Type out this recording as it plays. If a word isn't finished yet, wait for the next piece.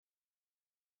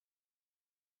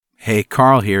Hey,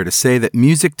 Carl here to say that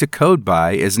Music to Code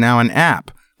By is now an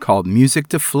app called Music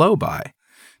to Flow By.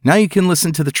 Now you can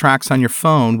listen to the tracks on your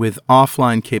phone with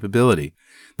offline capability.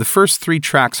 The first 3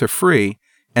 tracks are free,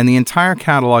 and the entire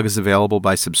catalog is available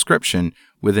by subscription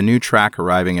with a new track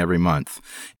arriving every month.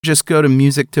 Just go to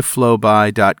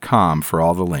musictoflowby.com for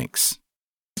all the links.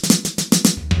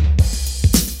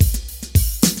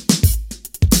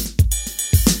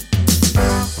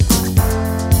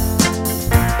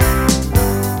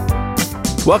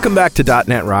 Welcome back to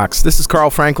 .NET Rocks. This is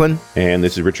Carl Franklin. And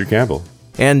this is Richard Campbell.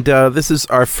 And this is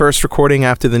our first recording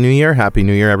after the new year. Happy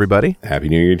New Year, everybody. Happy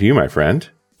New Year to you, my friend.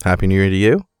 Happy New Year to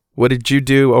you. What did you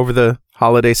do over the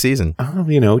holiday season?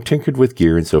 Tinkered with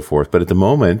gear and so forth. But at the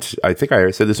moment, I think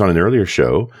I said this on an earlier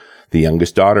show, the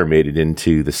youngest daughter made it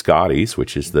into the Scotties,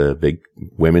 which is the big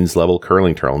women's level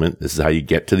curling tournament. This is how you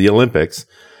get to the Olympics.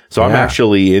 So I'm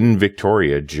actually in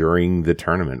Victoria during the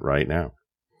tournament right now.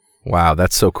 Wow,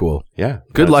 that's so cool. Yeah.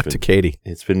 Good luck to Katie.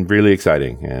 It's been really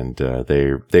exciting, and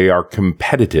they are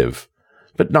competitive,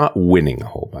 but not winning a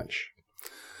whole bunch.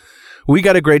 We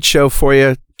got a great show for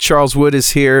you. Charles Wood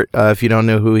is here. If you don't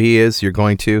know who he is, you're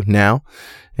going to now.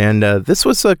 And this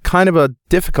was a kind of a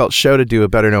difficult show to do a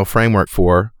Better Know framework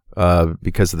for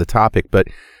because of the topic. But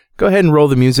go ahead and roll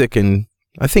the music, and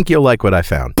I think you'll like what I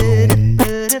found. All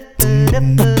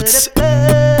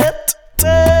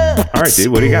right,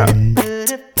 dude, what do you got?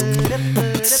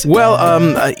 Well,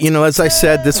 as I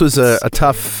said, this was a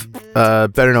tough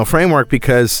Better Know framework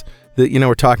because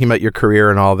we're talking about your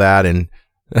career and all that, and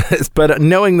but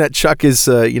knowing that Chuck is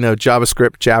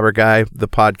JavaScript Jabber guy, the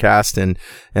podcast, and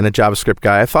a JavaScript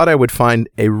guy, I thought I would find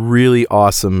a really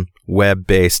awesome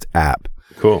web-based app.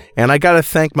 Cool. And I got to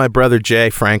thank my brother Jay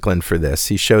Franklin for this.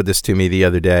 He showed this to me the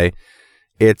other day.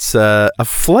 It's a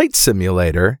flight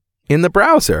simulator in the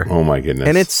browser. Oh my goodness!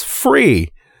 And it's free.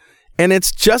 And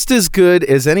it's just as good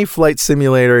as any flight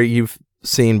simulator you've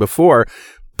seen before,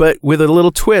 but with a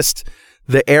little twist.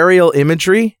 The aerial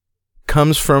imagery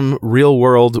comes from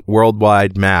real-world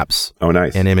worldwide maps. Oh,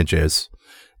 nice. And images.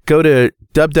 Go to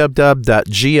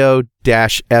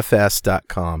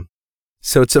www.go-fs.com.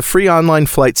 So it's a free online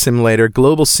flight simulator,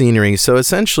 global scenery. So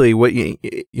essentially, what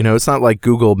it's not like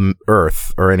Google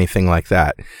Earth or anything like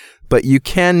that, but you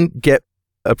can get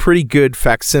a pretty good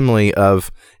facsimile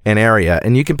of an area,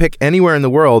 and you can pick anywhere in the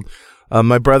world.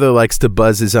 My brother likes to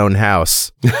buzz his own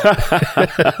house and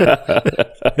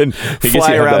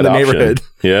fly around the neighborhood.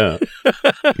 Yeah,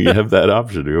 you have that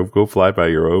option to go fly by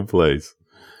your own place.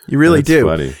 You really do.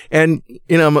 Funny. And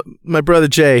my brother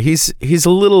Jay, he's a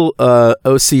little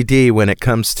OCD when it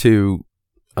comes to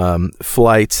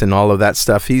flights and all of that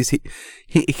stuff. He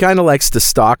kind of likes to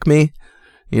stalk me,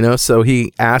 so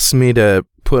he asks me to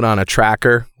put on a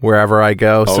tracker wherever I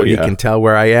go he can tell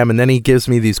where I am. And then he gives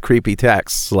me these creepy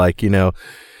texts like,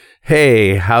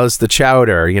 hey, how's the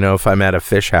chowder? If I'm at a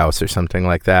fish house or something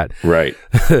like that. Right.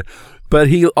 But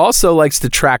he also likes to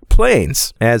track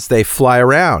planes as they fly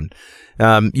around.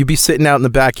 You'd be sitting out in the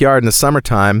backyard in the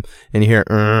summertime and you hear,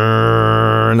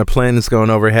 and the plane is going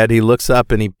overhead. He looks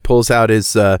up and he pulls out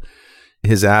his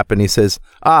app and he says,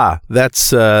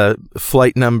 that's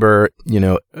flight number,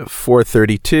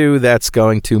 432. That's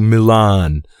going to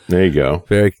Milan. There you go.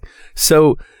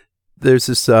 So there's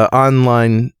this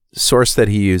online source that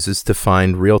he uses to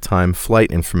find real-time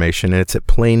flight information, and it's at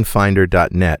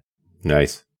planefinder.net.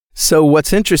 Nice. So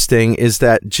what's interesting is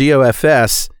that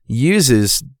GOFS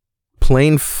uses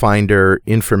plane finder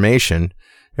information,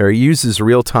 or uses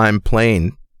real-time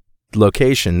plane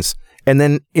locations, and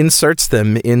then inserts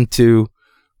them into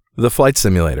the flight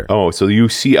simulator. Oh, so you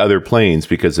see other planes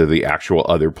because of the actual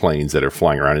other planes that are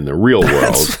flying around in the real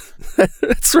world.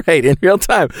 That's right, in real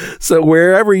time. So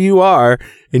wherever you are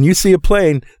and you see a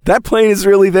plane, that plane is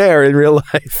really there in real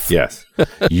life. Yes.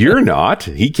 You're not.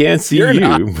 He can't see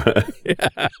you. But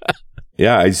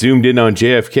yeah, I zoomed in on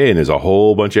JFK and there's a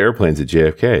whole bunch of airplanes at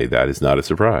JFK. That is not a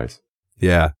surprise.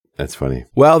 Yeah. That's funny.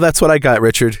 Well, that's what I got,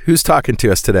 Richard. Who's talking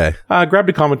to us today? I grabbed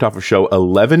a comment off of show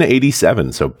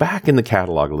 1187. So back in the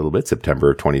catalog a little bit,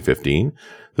 September of 2015.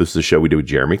 This is a show we did with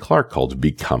Jeremy Clark called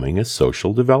Becoming a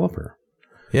Social Developer.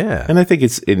 Yeah. And I think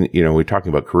it's we're talking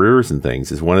about careers and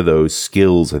things is one of those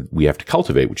skills that we have to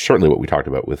cultivate, which is certainly what we talked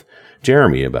about with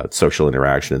Jeremy about social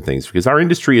interaction and things, because our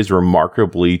industry is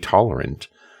remarkably tolerant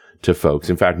to folks.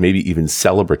 In fact, maybe even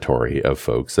celebratory of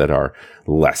folks that are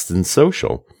less than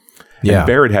social. Yeah. And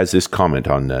Barrett has this comment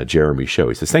on Jeremy's show.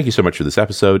 He says, "Thank you so much for this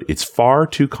episode. It's far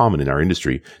too common in our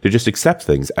industry to just accept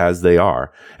things as they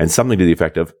are, and something to the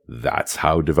effect of, that's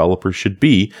how developers should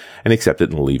be, and accept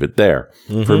it and leave it there.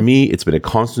 For me, it's been a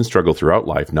constant struggle throughout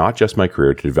life, not just my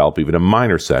career, to develop even a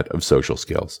minor set of social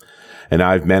skills. And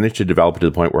I've managed to develop it to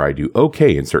the point where I do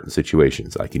okay in certain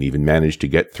situations. I can even manage to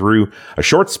get through a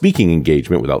short speaking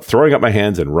engagement without throwing up my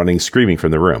hands and running screaming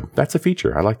from the room. That's a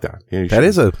feature. I like that.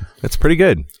 Yeah, that's pretty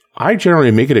good. I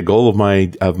generally make it a goal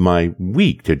of my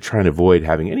week to try and avoid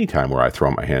having any time where I throw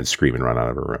up my hands, scream, and run out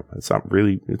of a room. It's not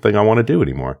really the thing I want to do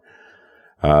anymore.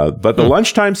 But the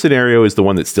lunchtime scenario is the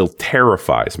one that still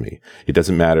terrifies me. It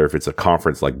doesn't matter if it's a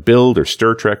conference like Build or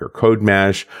Stir Trek or Code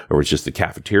Mash, or it's just the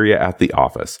cafeteria at the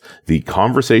office. The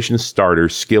conversation starter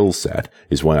skill set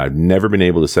is one I've never been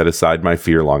able to set aside my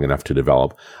fear long enough to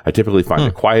develop. I typically find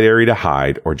a quiet area to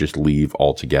hide or just leave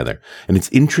altogether. And it's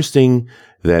interesting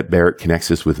that Barrett connects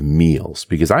this with meals,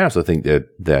 because I also think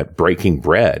that breaking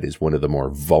bread is one of the more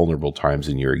vulnerable times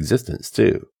in your existence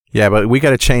too. Yeah, but we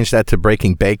got to change that to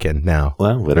breaking bacon now.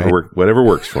 Well, whatever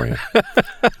works for you.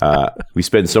 We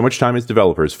spend so much time as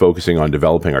developers focusing on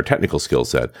developing our technical skill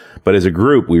set, but as a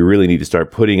group, we really need to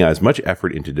start putting as much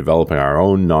effort into developing our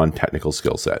own non-technical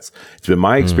skill sets. It's been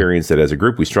my experience that as a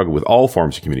group, we struggle with all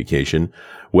forms of communication,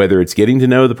 whether it's getting to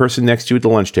know the person next to you at the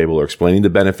lunch table or explaining the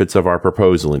benefits of our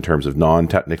proposal in terms of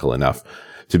non-technical enough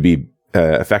to be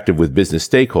effective with business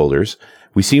stakeholders.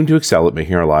 We seem to excel at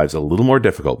making our lives a little more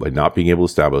difficult by not being able to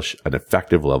establish an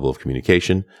effective level of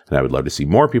communication. And I would love to see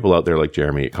more people out there like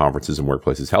Jeremy at conferences and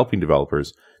workplaces helping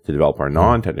developers to develop our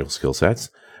non-technical skill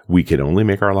sets. We can only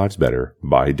make our lives better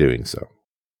by doing so.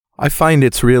 I find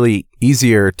it's really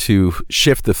easier to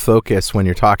shift the focus when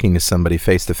you're talking to somebody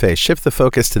face to face. Shift the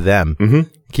focus to them.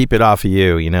 Keep it off of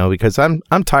you, because I'm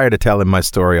tired of telling my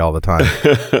story all the time.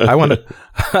 I want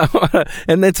to,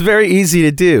 and it's very easy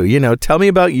to do. Tell me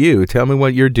about you. Tell me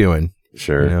what you're doing.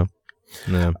 Sure.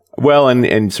 Yeah. Well,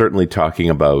 and certainly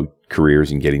talking about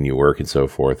careers and getting new work and so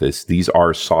forth, these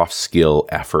are soft skill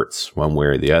efforts one way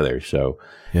or the other. So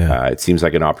it seems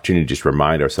like an opportunity to just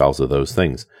remind ourselves of those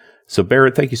things. So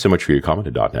Barrett, thank you so much for your comment.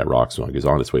 A .NET Rocks mug is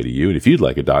on its way to you. And if you'd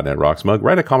like a .NET Rocks mug,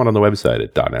 write a comment on the website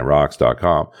at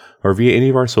 .NETRocks.com or via any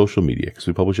of our social media, because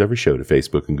we publish every show to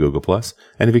Facebook and Google+.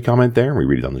 And if you comment there and we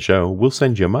read it on the show, we'll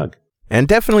send you a mug. And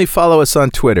definitely follow us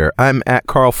on Twitter. I'm at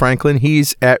Carl Franklin.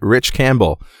 He's at Rich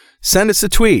Campbell. Send us a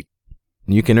tweet.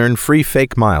 You can earn free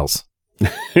fake miles.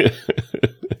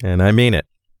 And I mean it.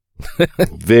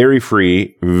 Very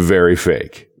free, very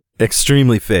fake.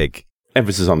 Extremely fake.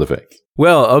 Emphasis on the fake.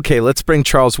 Well, okay, let's bring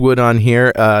Charles Wood on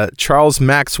here. Charles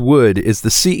Max Wood is the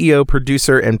CEO,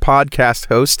 producer, and podcast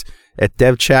host at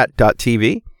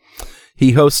devchat.tv.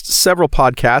 He hosts several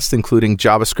podcasts, including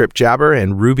JavaScript Jabber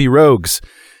and Ruby Rogues.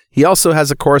 He also has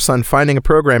a course on finding a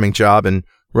programming job and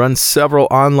runs several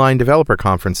online developer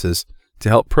conferences to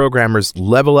help programmers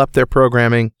level up their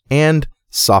programming and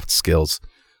soft skills.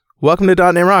 Welcome to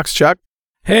 .NET Rocks, Chuck.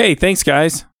 Hey, thanks,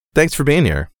 guys. Thanks for being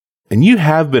here. And you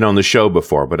have been on the show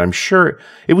before, but I'm sure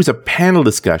it was a panel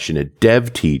discussion at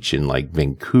DevTeach in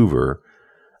Vancouver.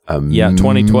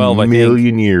 2012, I think. A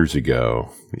million years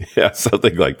ago. Yeah,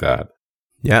 something like that.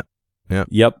 Yeah.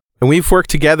 Yep. And we've worked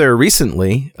together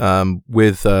recently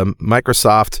with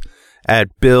Microsoft at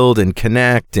Build and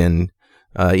Connect and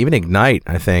even Ignite,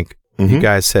 I think. You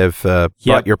guys have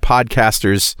brought your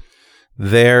podcasters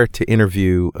there to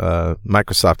interview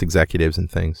Microsoft executives and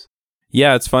things.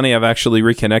 Yeah, it's funny. I've actually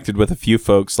reconnected with a few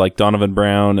folks like Donovan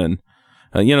Brown and,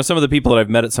 some of the people that I've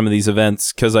met at some of these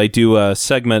events, because I do a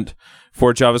segment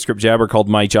for JavaScript Jabber called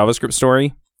My JavaScript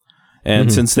Story.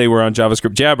 And since they were on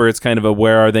JavaScript Jabber, it's kind of a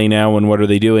where are they now and what are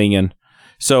they doing? And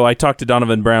so I talked to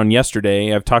Donovan Brown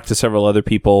yesterday. I've talked to several other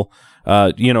people,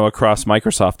 across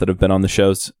Microsoft that have been on the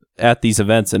shows at these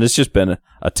events. And it's just been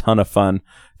a ton of fun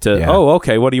to,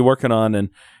 okay, what are you working on?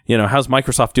 And, how's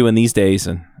Microsoft doing these days?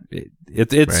 And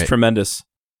it's tremendous.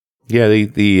 Yeah,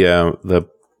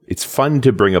 it's fun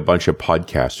to bring a bunch of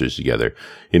podcasters together.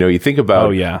 You think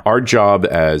about our job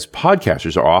as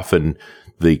podcasters are often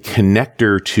the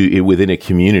connector to within a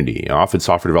community. Often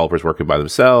software developers working by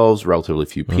themselves, relatively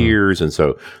few peers, and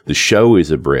so the show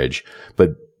is a bridge.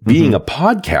 But being a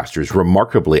podcaster is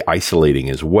remarkably isolating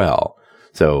as well.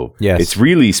 So it's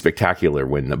really spectacular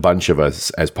when a bunch of us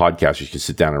as podcasters can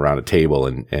sit down around a table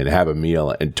and have a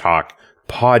meal and talk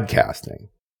podcasting.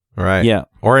 Right. Yeah.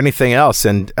 Or anything else.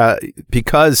 And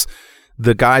because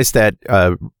the guys that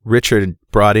Richard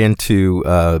brought into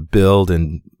Build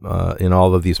and in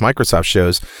all of these Microsoft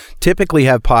shows typically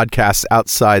have podcasts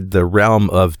outside the realm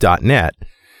of .NET.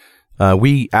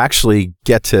 we actually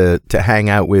get to hang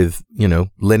out with,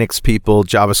 Linux people,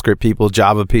 JavaScript people,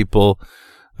 Java people,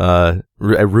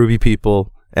 Ruby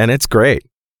people, and it's great.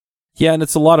 Yeah, and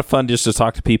it's a lot of fun just to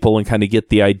talk to people and kind of get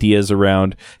the ideas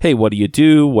around, hey, what do you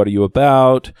do? What are you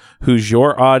about? Who's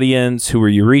your audience? Who are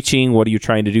you reaching? What are you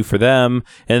trying to do for them?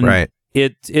 And right.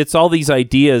 It's all these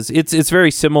ideas. It's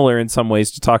very similar in some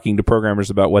ways to talking to programmers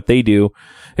about what they do,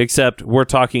 except we're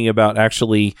talking about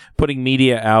actually putting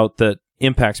media out that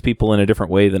impacts people in a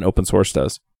different way than open source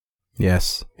does.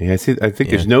 Yes. Yeah, I think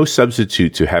there's no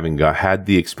substitute to having had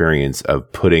the experience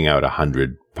of putting out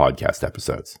 100 podcast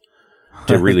episodes.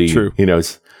 To really, True.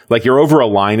 It's like you're over a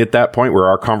line at that point where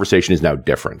our conversation is now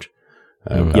different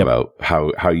about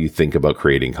how you think about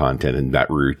creating content and that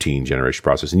routine generation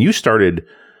process. And you started,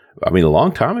 a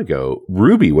long time ago.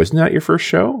 Ruby, wasn't that your first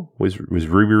show? Was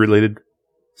Ruby related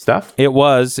stuff? It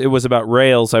was about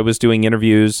Rails. I was doing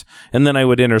interviews, and then I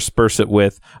would intersperse it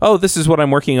with, oh, this is what I'm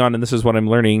working on, and this is what I'm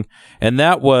learning. And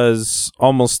that was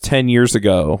almost 10 years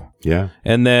ago. Yeah.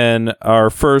 And then our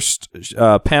first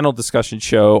panel discussion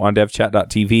show on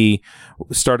devchat.tv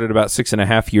started about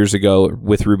 6.5 years ago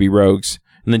with Ruby Rogues.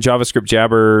 And then JavaScript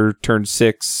Jabber turned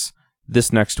 6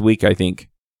 this next week, I think.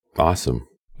 Awesome.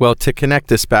 Well, to connect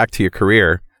this back to your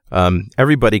career,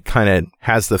 everybody kind of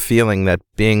has the feeling that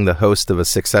being the host of a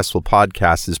successful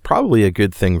podcast is probably a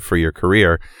good thing for your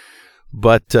career.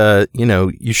 But,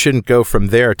 you shouldn't go from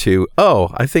there to,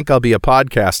 I think I'll be a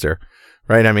podcaster,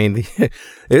 right? I mean,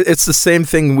 it's the same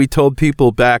thing we told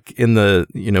people back in the,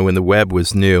 when the web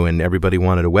was new and everybody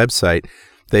wanted a website.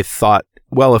 They thought,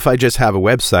 well, if I just have a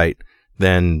website,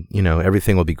 then,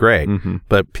 everything will be great. Mm-hmm.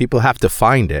 But people have to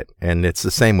find it. And it's the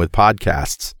same with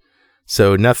podcasts.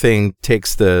 So nothing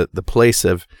takes the place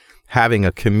of having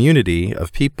a community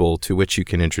of people to which you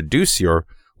can introduce your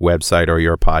website or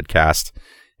your podcast.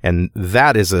 And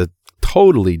that is a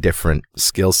totally different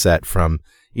skill set from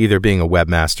either being a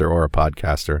webmaster or a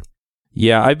podcaster.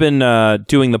 Yeah, I've been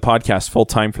doing the podcast full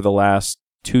time for the last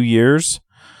 2 years.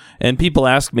 And people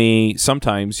ask me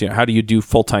sometimes, how do you do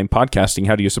full-time podcasting?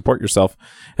 How do you support yourself?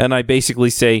 And I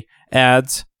basically say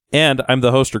ads, and I'm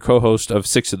the host or co-host of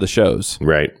 6 of the shows.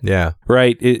 Right. Yeah.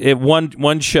 Right.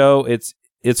 One show,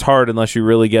 it's hard unless you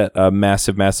really get a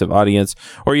massive audience,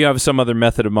 or you have some other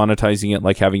method of monetizing it,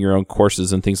 like having your own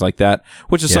courses and things like that,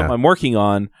 which is something I'm working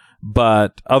on.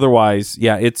 But otherwise,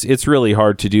 it's really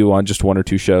hard to do on just 1 or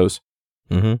 2 shows.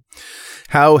 Mm-hmm.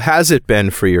 How has it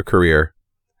been for your career,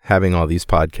 having all these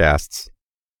podcasts?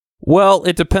 Well,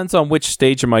 it depends on which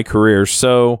stage of my career.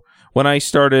 So when I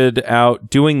started out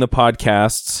doing the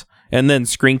podcasts and then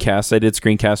screencasts, I did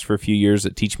screencasts for a few years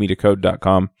at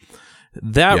teachmetocode.com.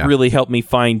 That really helped me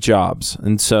find jobs.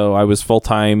 And so I was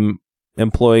full-time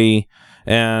employee,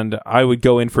 and I would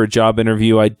go in for a job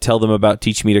interview. I'd tell them about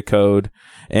Teach Me to Code,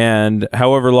 and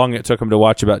however long it took them to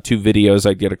watch about 2 videos,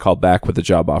 I'd get a call back with a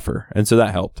job offer. And so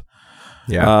that helped.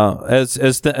 Yeah.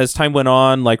 As time went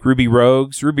on, like Ruby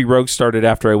Rogues started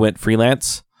after I went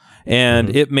freelance,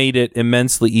 and it made it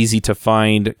immensely easy to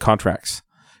find contracts,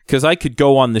 because I could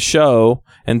go on the show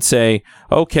and say,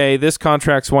 okay, this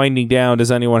contract's winding down.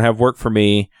 Does anyone have work for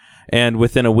me? And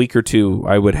within a week or 2,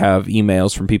 I would have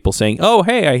emails from people saying, oh,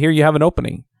 hey, I hear you have an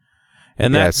opening.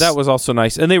 And that was also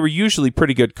nice. And they were usually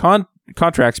pretty good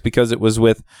contracts, because it was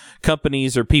with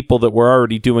companies or people that were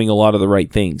already doing a lot of the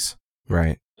right things.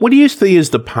 Right. What do you think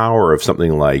is the power of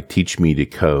something like Teach Me to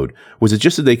Code? Was it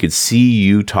just that they could see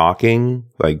you talking,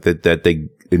 like that they,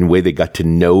 in a way, they got to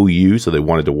know you, so they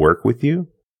wanted to work with you?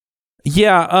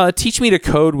 Yeah, Teach Me to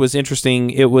Code was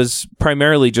interesting. It was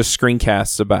primarily just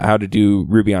screencasts about how to do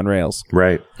Ruby on Rails.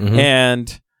 Right. Mm-hmm.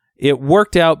 And it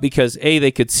worked out because, A, they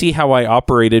could see how I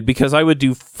operated, because I would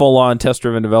do full-on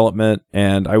test-driven development,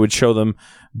 and I would show them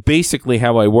basically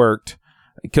how I worked,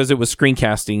 because it was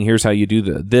screencasting. Here's how you do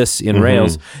this in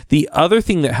Rails. The other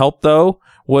thing that helped, though,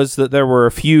 was that there were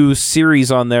a few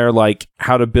series on there, like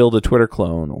how to build a Twitter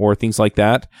clone or things like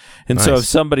that. And so if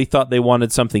somebody thought they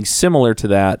wanted something similar to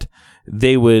that,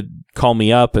 they would call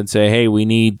me up and say, hey, we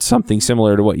need something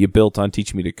similar to what you built on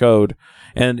Teach Me to Code.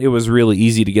 And it was really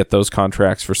easy to get those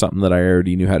contracts for something that I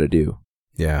already knew how to do.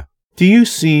 Yeah. Do you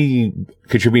see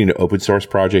contributing to open source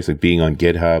projects, like being on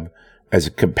GitHub, as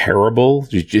comparable,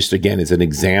 just again, as an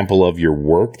example of your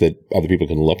work that other people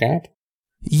can look at?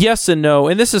 Yes and no.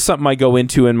 And this is something I go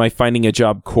into in my Finding a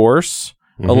Job course.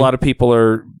 A lot of people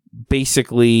are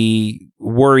basically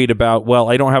worried about, well,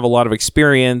 I don't have a lot of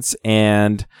experience,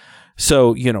 and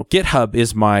so, GitHub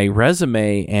is my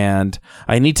resume, and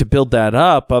I need to build that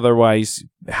up. Otherwise,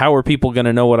 how are people going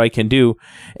to know what I can do?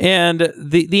 And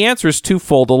the answer is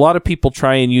twofold. A lot of people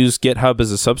try and use GitHub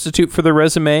as a substitute for the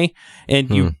resume, and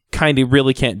you kind of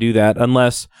really can't do that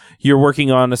unless you're working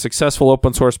on a successful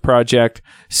open source project.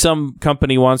 Some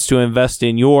company wants to invest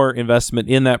in your investment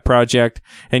in that project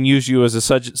and use you as a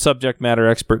subject matter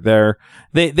expert there.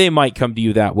 They might come to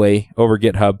you that way over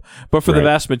GitHub. But for the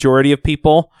vast majority of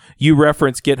people, you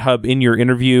reference GitHub in your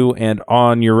interview and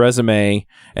on your resume,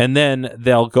 and then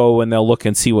they'll go and they'll look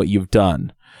and see what you've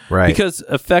done. Right. Because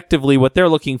effectively what they're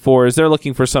looking for is they're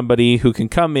looking for somebody who can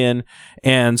come in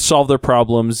and solve their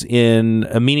problems in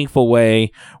a meaningful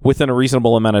way within a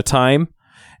reasonable amount of time.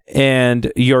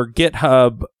 And your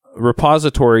GitHub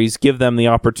repositories give them the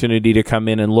opportunity to come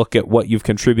in and look at what you've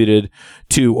contributed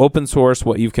to open source,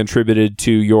 what you've contributed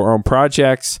to your own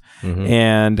projects,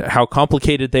 and how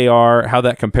complicated they are, how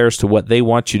that compares to what they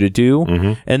want you to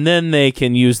do. And then they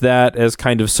can use that as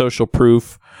kind of social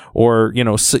proof, or, you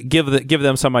know, give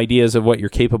them some ideas of what you're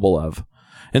capable of.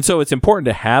 And so it's important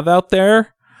to have out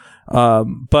there,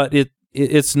 but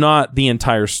it's not the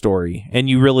entire story, and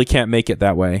you really can't make it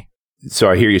that way.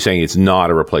 So I hear you saying it's not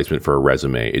a replacement for a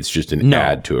resume. It's just an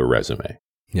add to a resume.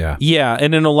 Yeah. Yeah.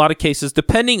 And in a lot of cases,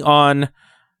 depending on,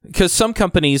 because some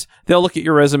companies, they'll look at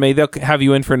your resume, they'll have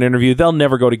you in for an interview, they'll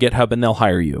never go to GitHub, and they'll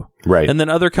hire you. Right. And then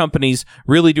other companies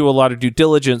really do a lot of due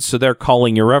diligence, so they're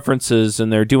calling your references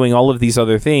and they're doing all of these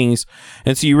other things.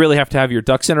 And so you really have to have your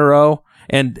ducks in a row.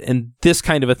 And this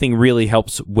kind of a thing really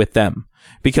helps with them,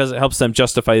 because it helps them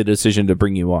justify the decision to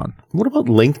bring you on. What about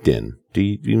LinkedIn?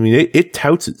 I mean, it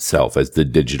touts itself as the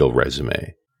digital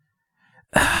resume.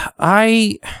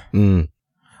 I don't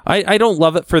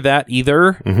love it for that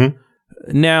either.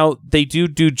 Now, they do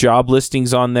job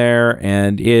listings on there,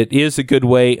 and it is a good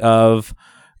way of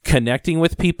connecting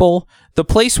with people. The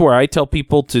place where I tell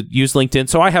people to use LinkedIn,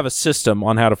 so I have a system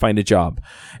on how to find a job,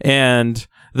 and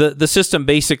the system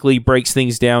basically breaks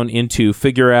things down into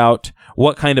figure out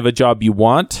what kind of a job you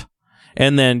want,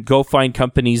 and then go find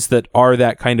companies that are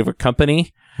that kind of a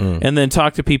company, and then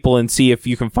talk to people and see if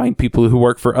you can find people who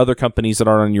work for other companies that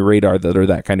aren't on your radar that are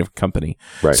that kind of company.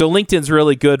 Right. So LinkedIn's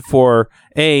really good for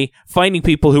finding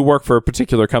people who work for a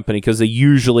particular company, because they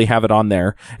usually have it on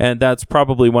there, and that's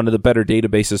probably one of the better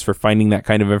databases for finding that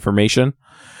kind of information.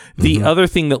 The other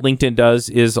thing that LinkedIn does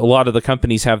is a lot of the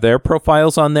companies have their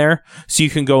profiles on there, so you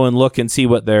can go and look and see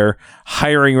what their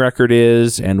hiring record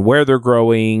is and where they're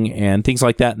growing and things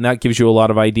like that, and that gives you a lot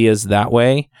of ideas that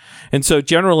way. And so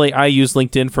generally, I use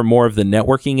LinkedIn for more of the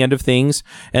networking end of things,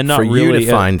 and not for really you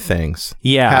to find things.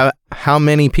 Yeah. How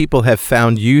many people have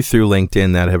found you through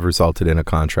LinkedIn that have resulted in a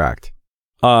contract?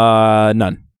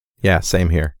 None. Yeah,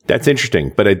 same here. That's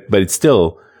interesting, but it's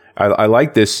still. I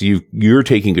like this. You're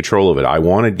taking control of it. I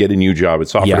want to get a new job at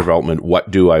software development. What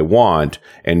do I want?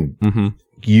 And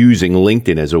using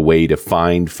LinkedIn as a way to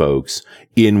find folks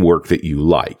in work that you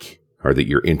like or that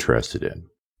you're interested in.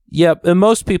 Yep, and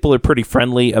most people are pretty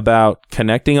friendly about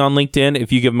connecting on LinkedIn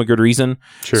if you give them a good reason.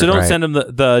 Sure, so don't send them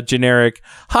the generic,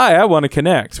 hi, I want to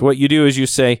connect. What you do is you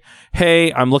say,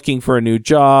 hey, I'm looking for a new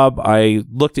job. I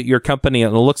looked at your company,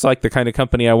 and it looks like the kind of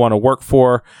company I want to work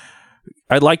for.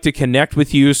 I'd like to connect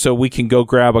with you so we can go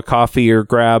grab a coffee or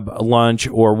grab a lunch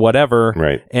or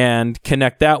whatever, and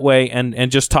connect that way, and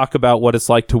just talk about what it's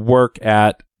like to work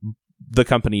at the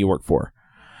company you work for.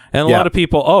 And a lot of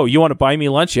people, oh, you want to buy me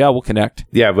lunch? Yeah, we'll connect.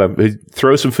 Yeah, but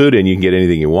throw some food in, you can get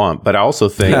anything you want. But I also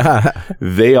think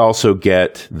they also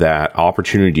get that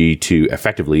opportunity to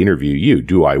effectively interview you.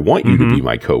 Do I want you to be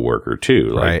my coworker too?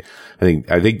 Like,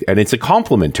 I think, and it's a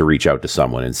compliment to reach out to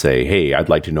someone and say, hey, I'd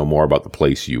like to know more about the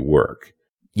place you work.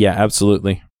 Yeah,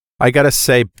 absolutely. I got to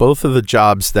say, both of the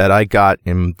jobs that I got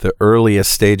in the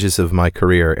earliest stages of my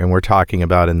career, and we're talking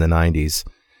about in the 90s,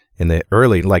 in the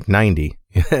early, like 90,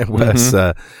 was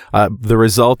the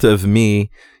result of me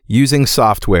using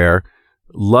software,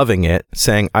 loving it,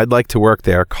 saying, I'd like to work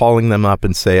there, calling them up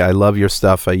and say, I love your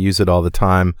stuff. I use it all the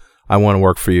time. I want to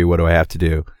work for you. What do I have to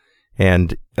do?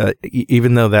 And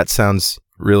even though that sounds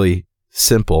really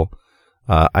simple,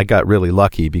 I got really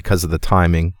lucky because of the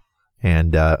timing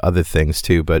and other things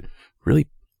too, but really,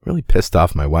 really pissed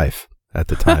off my wife at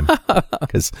the time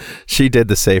because she did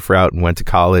the safe route and went to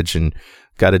college and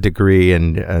got a degree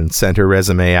and sent her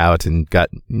resume out and got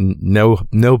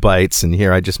no bites. And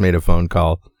here I just made a phone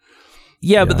call.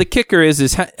 Yeah, but the kicker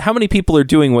is how many people are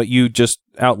doing what you just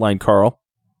outlined, Carl?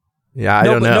 Yeah, I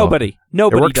don't know. Nobody.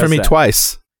 It worked for me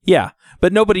twice. Yeah,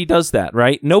 but nobody does that,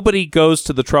 right? Nobody goes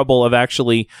to the trouble of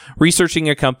actually researching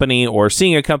a company or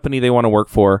seeing a company they want to work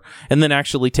for and then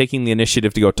actually taking the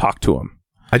initiative to go talk to them.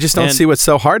 I just don't see what's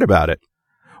so hard about it.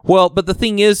 Well, but the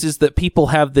thing is that people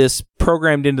have this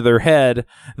programmed into their head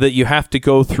that you have to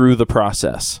go through the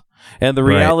process. And the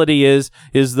reality is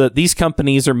that these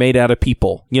companies are made out of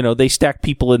people. You know, they stack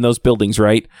people in those buildings,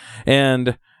 right?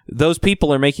 And those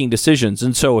people are making decisions.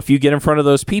 And so if you get in front of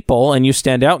those people and you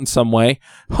stand out in some way,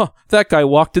 that guy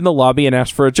walked in the lobby and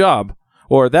asked for a job.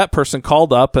 Or that person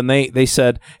called up and they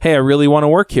said, hey, I really want to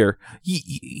work here.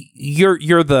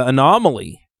 You're the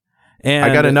anomaly. And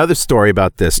I got another story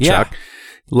about this, Chuck.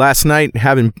 Last night,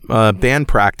 having band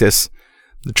practice,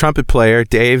 the trumpet player,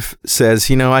 Dave, says,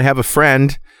 you know, I have a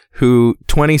friend who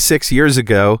 26 years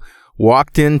ago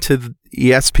walked into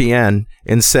ESPN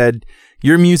and said,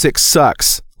 your music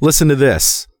sucks. Listen to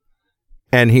this.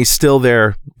 And he's still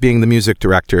there being the music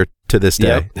director to this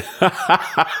day. Yep.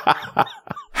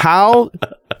 How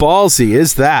ballsy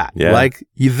is that? Yeah. Like,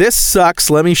 this sucks.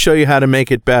 Let me show you how to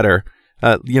make it better.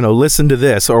 Listen to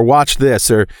this or watch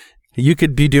this, or you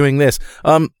could be doing this.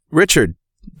 Richard,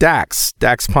 Dax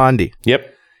Pondy.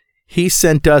 Yep. He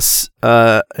sent us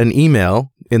an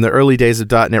email in the early days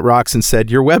of .NET Rocks and said,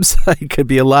 your website could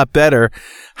be a lot better.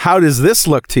 How does this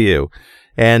look to you?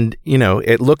 And, you know,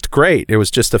 it looked great. It was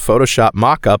just a Photoshop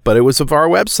mock-up, but it was of our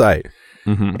website.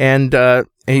 Mm-hmm. And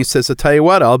he says, I'll tell you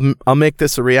what, I'll make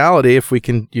this a reality if you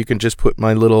can just put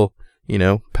my little, you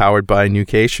know, powered by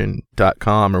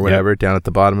Nucation.com or whatever down at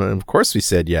the bottom. And of course we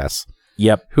said yes.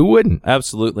 Yep. Who wouldn't?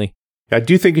 Absolutely. I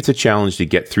do think it's a challenge to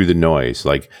get through the noise.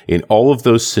 Like in all of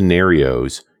those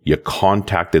scenarios, you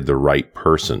contacted the right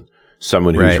person,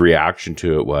 someone whose reaction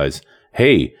to it was,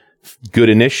 hey, good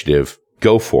initiative,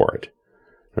 go for it.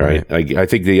 Right. I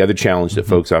think the other challenge that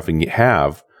folks often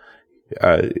have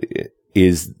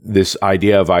is this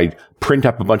idea of I print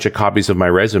up a bunch of copies of my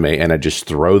resume and I just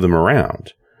throw them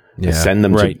around. Yeah. I send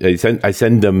them I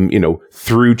send them, you know,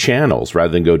 through channels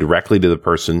rather than go directly to the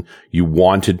person you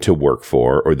wanted to work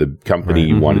for or the company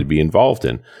you wanted to be involved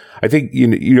in. I think, you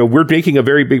know, we're making a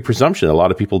very big presumption a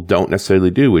lot of people don't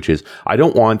necessarily do, which is I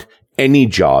don't want any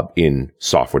job in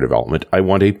software development. I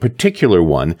want a particular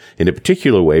one in a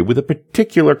particular way with a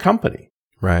particular company.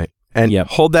 Right. And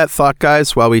hold that thought,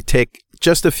 guys, while we take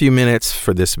just a few minutes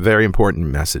for this very important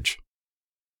message.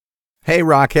 Hey,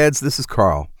 Rockheads, this is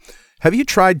Carl. Have you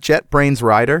tried JetBrains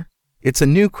Rider? It's a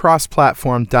new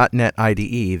cross-platform .NET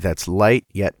IDE that's light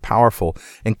yet powerful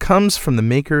and comes from the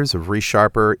makers of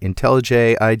ReSharper,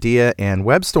 IntelliJ, IDEA, and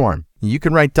WebStorm. You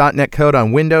can write .NET code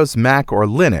on Windows, Mac, or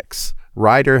Linux.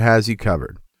 Rider has you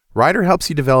covered. Rider helps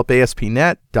you develop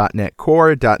ASP.NET, .NET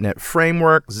Core, .NET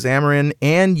Framework, Xamarin,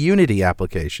 and Unity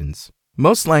applications.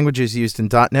 Most languages used in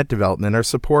 .NET development are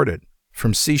supported,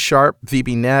 from C#,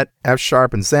 VB.NET, F#,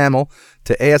 and XAML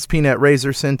to ASP.NET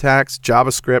Razor syntax,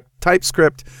 JavaScript,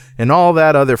 TypeScript, and all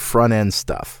that other front-end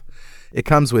stuff. It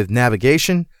comes with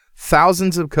navigation,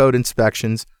 thousands of code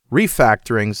inspections,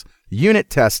 refactorings, unit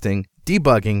testing,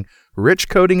 debugging, rich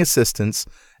coding assistance,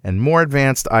 and more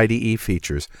advanced IDE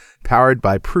features, powered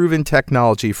by proven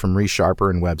technology from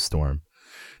ReSharper and WebStorm.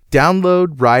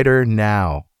 Download Rider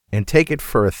now and take it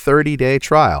for a 30-day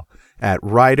trial at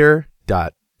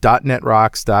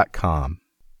rider.dotnetrocks.com.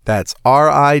 That's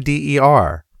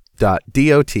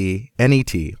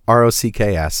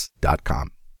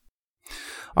rider.dotnetrocks.com.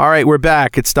 All right, we're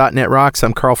back. It's .NET Rocks.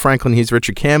 I'm Carl Franklin. He's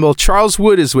Richard Campbell. Charles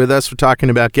Wood is with us. We're talking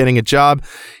about getting a job.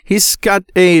 He's got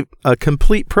a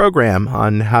complete program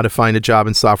on how to find a job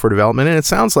in software development, and it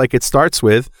sounds like it starts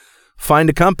with find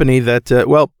a company that,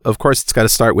 well, of course, it's got to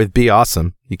start with be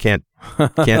awesome. You can't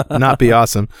not be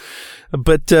awesome.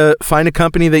 But find a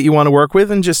company that you want to work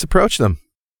with and just approach them.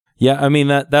 Yeah, I mean,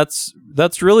 that's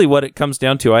really what it comes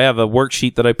down to. I have a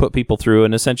worksheet that I put people through,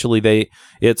 and essentially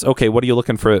it's, okay, what are you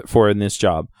looking for in this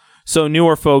job? So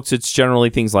newer folks, it's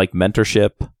generally things like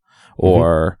mentorship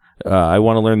or I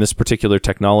want to learn this particular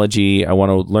technology. I want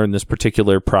to learn this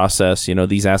particular process, you know,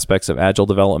 these aspects of agile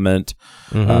development,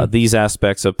 these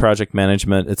aspects of project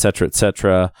management, et cetera, et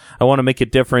cetera. I want to make a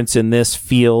difference in this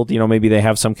field. You know, maybe they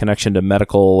have some connection to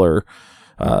medical or,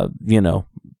 you know,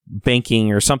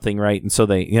 banking or something, right? And so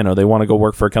they want to go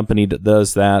work for a company that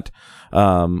does that.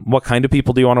 What kind of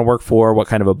people do you want to work for? What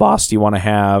kind of a boss do you want to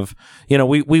have? You know,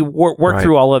 we work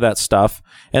through all of that stuff.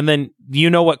 And then you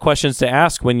know what questions to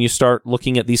ask when you start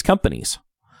looking at these companies.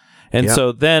 And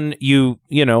so then you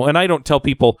know, and I don't tell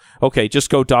people, okay, just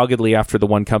go doggedly after the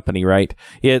one company, right?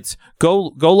 It's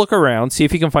go look around, see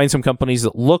if you can find some companies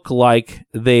that look like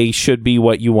they should be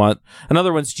what you want.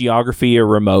 Another one's geography or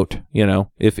remote, you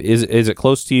know, is it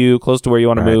close to you, close to where you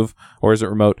want to move, or is it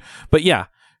remote? But yeah,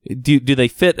 do they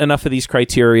fit enough of these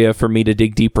criteria for me to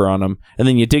dig deeper on them? And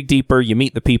then you dig deeper, you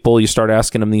meet the people, you start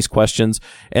asking them these questions,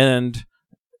 and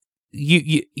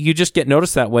you just get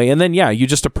noticed that way. And then, you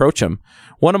just approach them.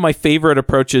 One of my favorite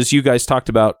approaches, you guys talked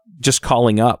about just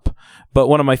calling up. But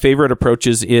one of my favorite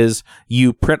approaches is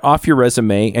you print off your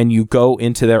resume and you go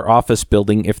into their office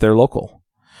building if they're local.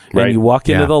 Right. And you walk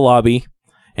into the lobby,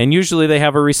 and usually they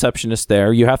have a receptionist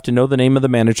there. You have to know the name of the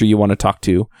manager you want to talk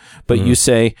to. But you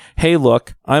say, hey,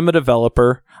 look, I'm a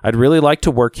developer. I'd really like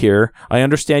to work here. I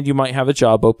understand you might have a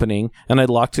job opening, and I'd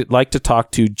like to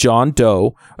talk to John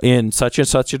Doe in such and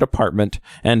such a department,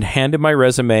 and hand him my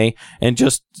resume and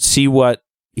just see what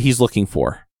he's looking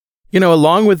for.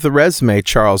 Along with the resume,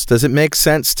 Charles, does it make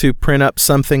sense to print up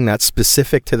something that's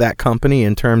specific to that company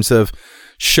in terms of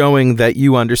showing that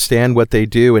you understand what they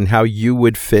do and how you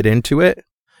would fit into it?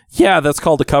 Yeah, that's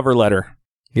called a cover letter.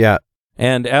 Yeah.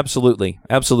 And absolutely.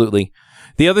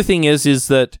 The other thing is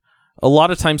that a lot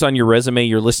of times on your resume,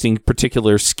 you're listing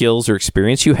particular skills or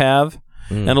experience you have.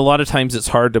 And a lot of times it's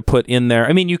hard to put in there.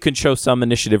 I mean, you can show some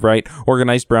initiative, right?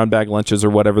 Organized brown bag lunches or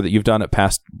whatever that you've done at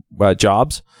past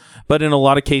jobs. But in a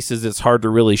lot of cases, it's hard to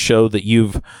really show that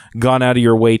you've gone out of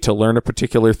your way to learn a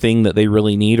particular thing that they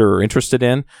really need or are interested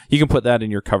in. You can put that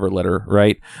in your cover letter,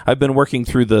 right? I've been working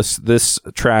through this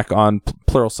track on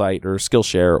Pluralsight or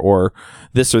Skillshare or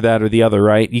this or that or the other,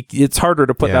 right? It's harder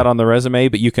to put that on the resume,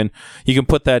 but you can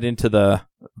put that into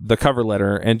the cover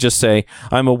letter and just say,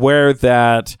 I'm aware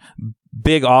that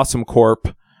Big Awesome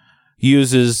Corp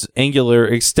uses Angular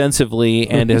extensively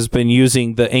and has been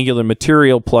using the Angular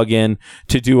Material plugin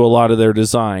to do a lot of their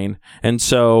design. And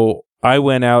so I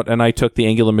went out and I took the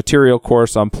Angular Material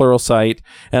course on Pluralsight,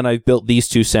 and I've built these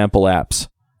 2 sample apps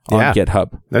on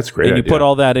GitHub. That's great. And you put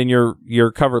all that in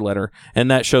your cover letter,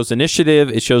 and that shows initiative.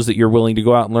 It shows that you're willing to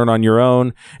go out and learn on your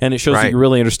own, and it shows that you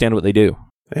really understand what they do.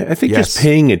 I think just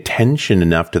paying attention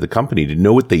enough to the company to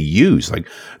know what they use, like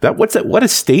that. What a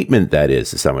statement that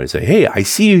is to someone to say, hey, I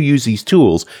see you use these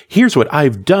tools. Here's what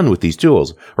I've done with these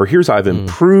tools, or here's how I've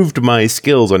improved my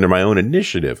skills under my own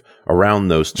initiative around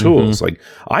those tools. Like,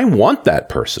 I want that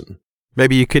person.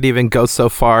 Maybe you could even go so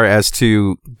far as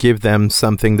to give them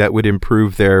something that would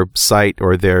improve their site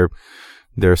or their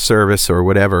service or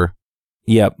whatever.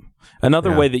 Yep.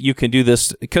 Another way that you can do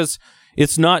this, because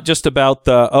it's not just about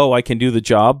I can do the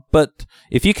job, but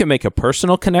if you can make a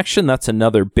personal connection, that's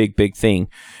another big, big thing.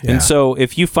 Yeah. And so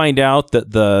if you find out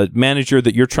that the manager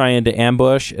that you're trying to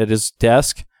ambush at his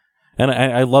desk, and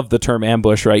I love the term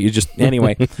ambush, right?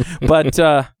 Anyway, but,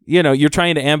 you're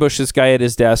trying to ambush this guy at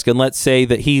his desk, and let's say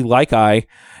that he, like I,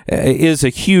 is a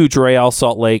huge Real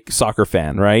Salt Lake soccer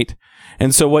fan, right?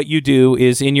 And so what you do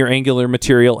is in your Angular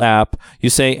Material app, you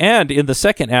say, and in the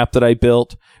second app that I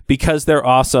built, because they're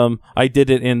awesome, I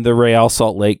did it in the Real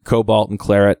Salt Lake Cobalt and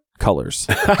Claret colors.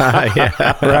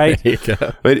 Right?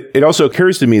 But it also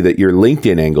occurs to me that your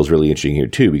LinkedIn angle is really interesting here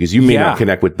too, because you may not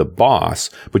connect with the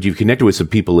boss, but you've connected with some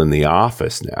people in the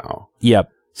office now. Yep.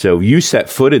 So you set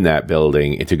foot in that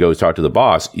building and to go talk to the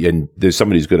boss, and there's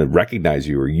somebody who's going to recognize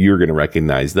you, or you're going to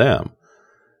recognize them.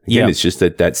 Again, it's just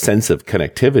that sense of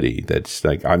connectivity that's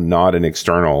like, I'm not an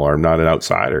external or I'm not an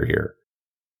outsider here.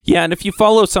 Yeah, and if you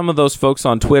follow some of those folks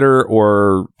on Twitter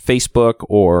or Facebook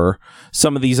or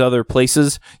some of these other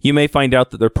places, you may find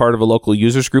out that they're part of a local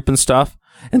users group and stuff.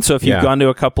 And so if you've gone to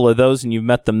a couple of those and you've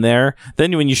met them there,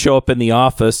 then when you show up in the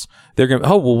office, they're going to,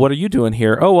 oh, well, what are you doing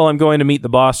here? Oh, well, I'm going to meet the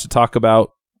boss to talk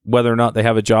about whether or not they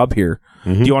have a job here.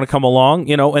 Do you want to come along?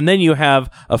 And then you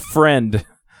have a friend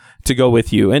to go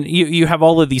with you. And you have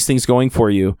all of these things going for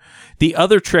you. The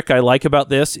other trick I like about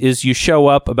this is you show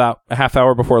up about a half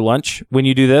hour before lunch when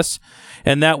you do this.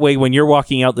 And that way, when you're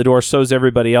walking out the door, so's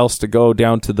everybody else to go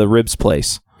down to the ribs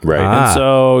place. Right. And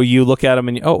so you look at them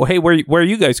and, oh, hey, where are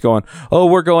you guys going? Oh,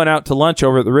 we're going out to lunch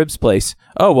over at the ribs place.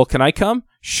 Oh, well, can I come?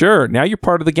 Sure. Now you're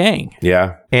part of the gang.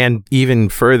 Yeah. And even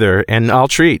further, and I'll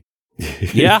treat.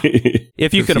 Yeah,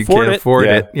 if you can afford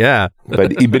it. Yeah.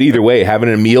 but either way,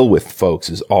 having a meal with folks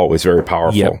is always very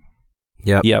powerful.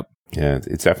 Yep. Yeah,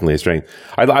 it's definitely a strength.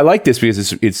 I like this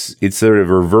because it's sort of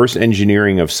reverse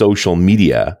engineering of social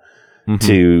media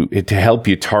to help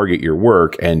you target your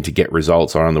work and to get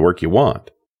results on the work you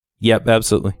want. Yep,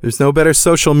 absolutely. There's no better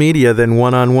social media than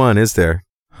one-on-one, is there?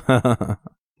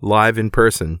 Live in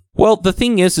person. Well, the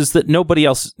thing is that nobody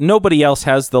else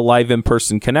has the live in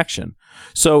person connection.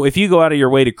 So if you go out of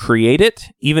your way to create it,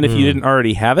 even if you didn't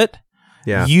already have it,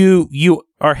 you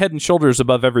are head and shoulders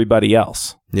above everybody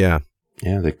else. Yeah.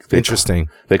 Yeah. Interesting.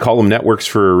 They call them networks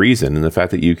for a reason. And the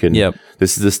fact that you can,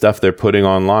 this is the stuff they're putting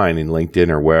online in LinkedIn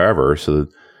or wherever. So,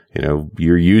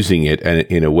 you're using it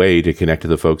in a way to connect to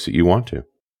the folks that you want to.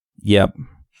 Yep.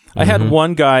 I had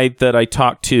one guy that I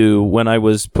talked to when I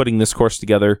was putting this course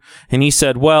together, and he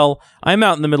said, well, I'm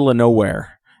out in the middle of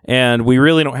nowhere, and we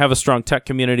really don't have a strong tech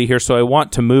community here, so I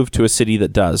want to move to a city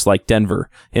that does, like Denver.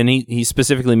 And he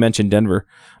specifically mentioned Denver.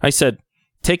 I said,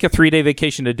 take a 3-day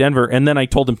vacation to Denver, and then I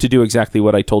told him to do exactly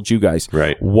what I told you guys.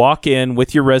 Right. Walk in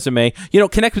with your resume,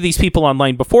 connect with these people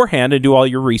online beforehand and do all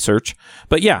your research.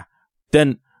 But yeah,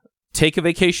 then take a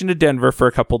vacation to Denver for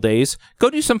a couple days, go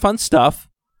do some fun stuff.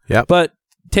 Yep. But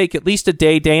take at least a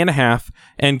day and a half,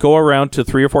 and go around to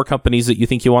 3 or 4 companies that you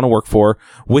think you want to work for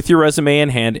with your resume in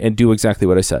hand and do exactly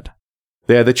what I said.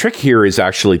 Yeah, the trick here is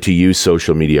actually to use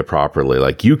social media properly.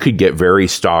 Like, you could get very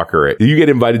stalker. You get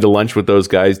invited to lunch with those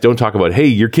guys. Don't talk about, hey,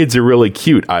 your kids are really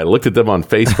cute. I looked at them on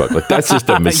Facebook. Like, that's just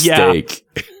a mistake.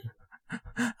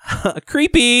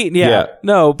 Creepy. Yeah.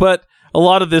 No, but a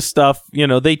lot of this stuff,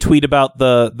 they tweet about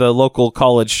the local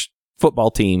college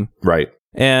football team. Right.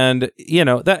 And,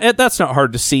 that's not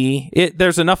hard to see.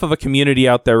 There's enough of a community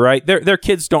out there, right? Their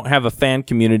kids don't have a fan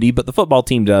community, but the football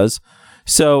team does.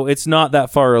 So it's not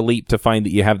that far a leap to find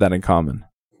that you have that in common.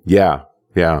 Yeah.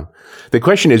 Yeah. The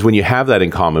question is, when you have that in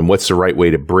common, what's the right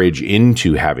way to bridge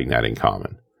into having that in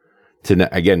common?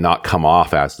 To, again, not come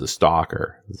off as the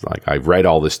stalker. It's like, I've read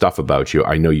all this stuff about you.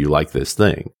 I know you like this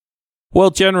thing. Well,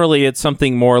 generally, it's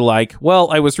something more like, well,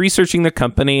 I was researching the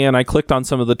company and I clicked on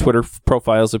some of the Twitter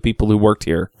profiles of people who worked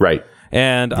here. Right.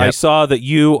 And I saw that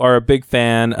you are a big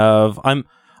fan of,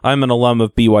 I'm an alum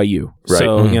of BYU. Right.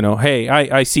 So, hey,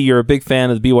 I see you're a big fan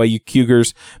of the BYU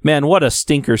Cougars. Man, what a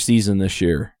stinker season this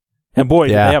year. And boy,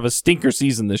 did they have a stinker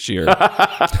season this year.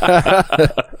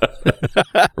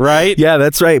 Right? Yeah,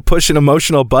 that's right. Push an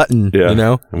emotional button,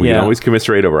 And we can always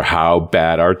commiserate over how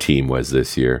bad our team was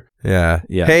this year. Yeah.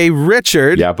 Hey,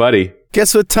 Richard. Yeah, buddy.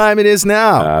 Guess what time it is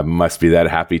now? Must be that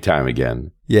happy time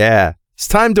again. Yeah. It's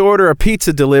time to order a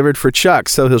pizza delivered for Chuck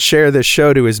so he'll share this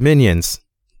show to his minions.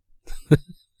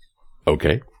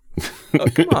 Okay. Oh,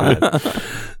 come on.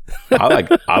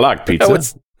 I like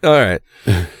pizza. All right.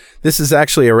 This is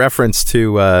actually a reference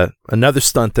to another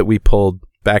stunt that we pulled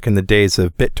back in the days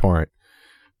of BitTorrent,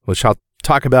 which I'll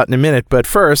talk about in a minute. But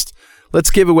first,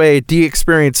 let's give away a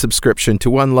D-Experience subscription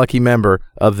to one lucky member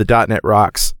of the .NET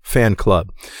Rocks fan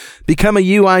club. Become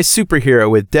a UI superhero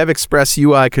with DevExpress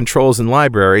UI controls and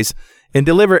libraries, and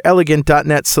deliver elegant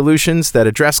 .NET solutions that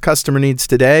address customer needs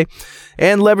today,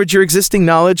 and leverage your existing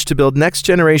knowledge to build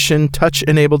next-generation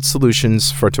touch-enabled solutions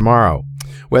for tomorrow.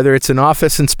 Whether it's an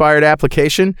Office-inspired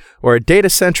application or a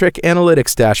data-centric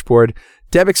analytics dashboard,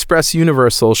 DevExpress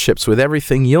Universal ships with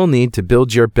everything you'll need to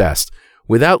build your best,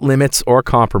 without limits or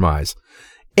compromise.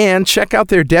 And check out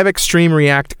their DevExtreme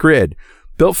React Grid,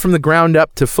 built from the ground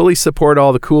up to fully support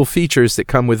all the cool features that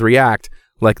come with React,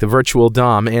 like the virtual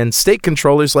DOM and state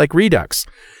controllers like Redux.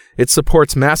 It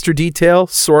supports master detail,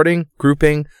 sorting,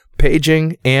 grouping,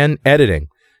 paging, and editing.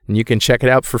 And you can check it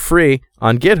out for free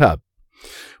on GitHub.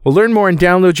 Well, learn more and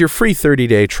download your free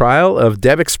 30-day trial of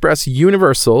DevExpress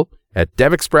Universal at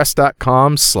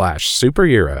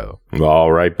devexpress.com/superhero.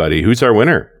 All right, buddy. Who's our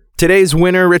winner? Today's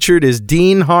winner, Richard, is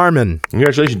Dean Harmon.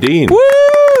 Congratulations, Dean. Woo!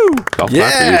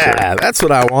 Yeah, that's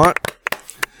what I want.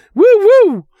 Woo,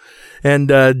 woo!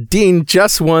 And Dean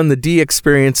just won the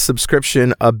D-Experience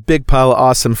subscription, a big pile of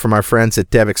awesome from our friends at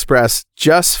DevExpress,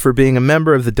 just for being a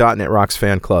member of the .NET Rocks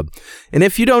fan club. And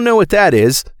if you don't know what that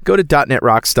is, go to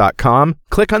 .NETRocks.com,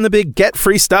 click on the big Get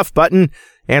Free Stuff button,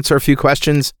 answer a few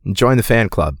questions, and join the fan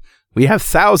club. We have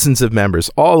thousands of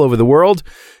members all over the world.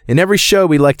 In every show,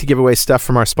 we like to give away stuff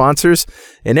from our sponsors.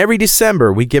 And every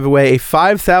December, we give away a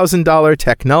 $5,000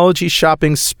 technology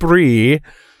shopping spree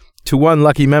to one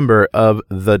lucky member of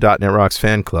the .NET Rocks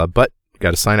fan club, but you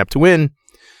got to sign up to win.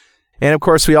 And of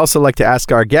course, we also like to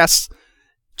ask our guests,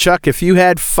 Chuck, if you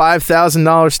had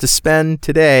 $5,000 to spend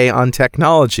today on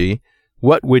technology,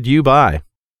 what would you buy?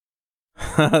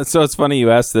 So it's funny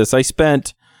you asked this. I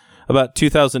spent about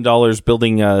 $2,000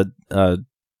 building a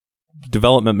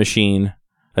development machine,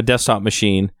 a desktop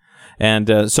machine.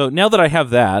 And so now that I have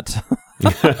that,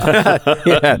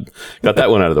 got that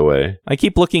one out of the way. I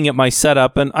keep looking at my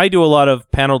setup, and I do a lot of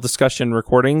panel discussion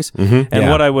recordings. And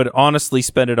what I would honestly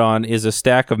spend it on is a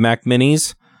stack of Mac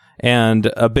Minis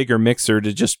and a bigger mixer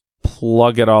to just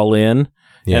plug it all in,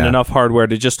 and enough hardware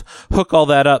to just hook all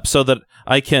that up so that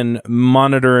I can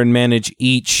monitor and manage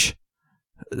each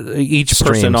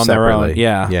person on their own.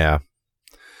 Yeah.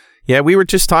 We were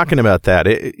just talking about that.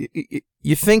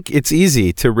 You think it's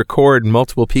easy to record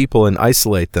multiple people and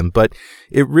isolate them, but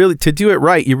to do it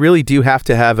right, you really do have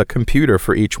to have a computer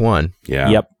for each one. Yeah.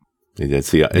 Yep.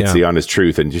 It's the honest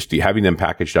truth, and just having them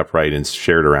packaged up right and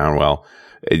shared around well.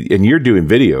 And you're doing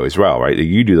video as well, right?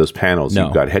 You do those panels. No.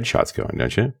 You've got headshots going,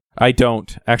 don't you? I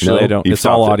don't. Actually, No? I don't. You've It's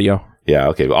all stopped it? audio. Yeah.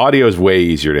 Okay. But audio is way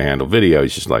easier to handle. Video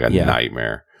is just like a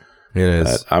nightmare. It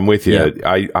is. I'm with you.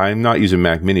 Yeah. I'm not using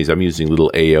Mac Minis. I'm using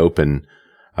little AOpen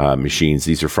machines.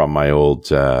 These are from my old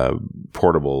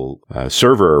portable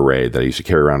server array that I used to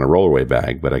carry around in a rollerway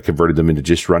bag, but I converted them into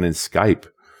just running Skype.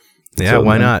 Yeah,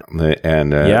 why not?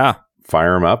 And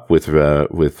fire them up with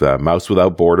mouse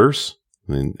without borders,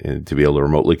 and to be able to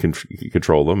remotely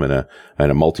control them, and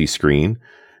a multi-screen,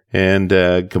 and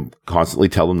constantly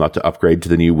tell them not to upgrade to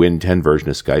the new Win 10 version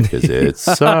of Skype because it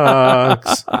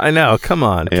sucks. I know. Come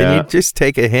on. Yeah. Can you just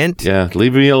take a hint? Yeah,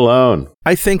 leave me alone.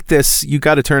 I think you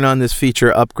got to turn on this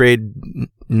feature. Upgrade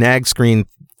nag screen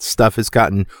stuff has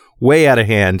gotten way out of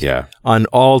hand on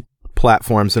all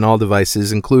platforms and all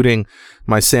devices, including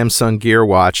my Samsung Gear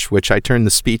Watch, which I turned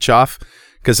the speech off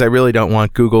because I really don't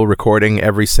want Google recording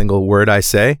every single word I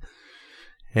say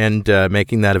and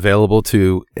making that available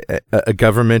to a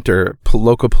government or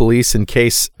local police in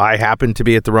case I happen to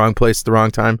be at the wrong place at the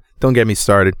wrong time. Don't get me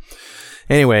started.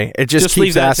 Anyway, it just keeps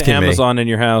leave that asking to Amazon in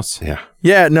your house.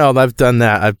 Yeah, no, I've done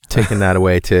that. I've taken that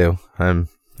away too. I'm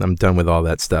done with all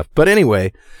that stuff. But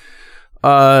anyway,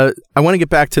 I want to get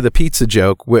back to the pizza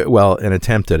joke. Well, an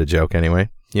attempt at a joke anyway.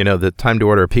 You know, the time to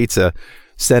order a pizza,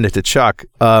 send it to Chuck.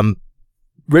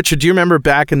 Richard, do you remember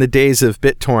back in the days of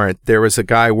BitTorrent, there was a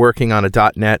guy working on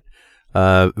a .NET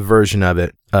version of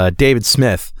it, David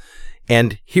Smith,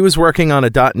 and he was working on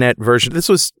a .NET version. This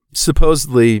was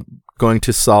supposedly going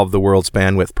to solve the world's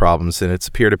bandwidth problems, and it's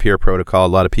a peer-to-peer protocol. A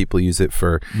lot of people use it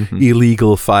for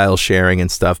illegal file sharing and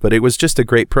stuff, but it was just a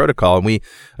great protocol, and we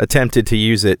attempted to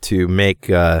use it to make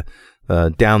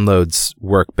downloads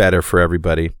work better for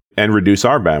everybody. And reduce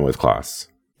our bandwidth costs.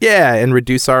 Yeah, and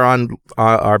reduce our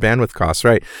bandwidth costs,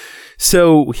 right.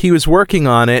 So he was working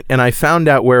on it, and I found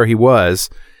out where he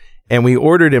was, and we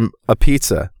ordered him a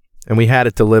pizza, and we had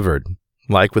it delivered,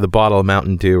 like with a bottle of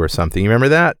Mountain Dew or something. You remember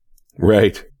that?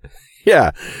 Right.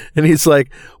 Yeah. And he's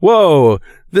like, whoa,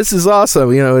 this is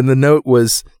awesome. You know, and the note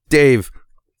was, Dave,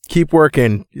 keep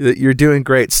working. You're doing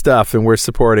great stuff, and we're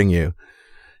supporting you.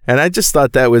 And I just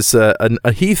thought that was,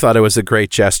 he thought it was a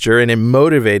great gesture, and it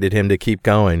motivated him to keep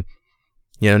going.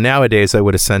 You know, nowadays I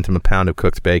would have sent him a pound of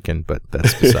cooked bacon, but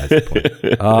that's besides the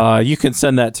point. You can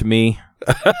send that to me.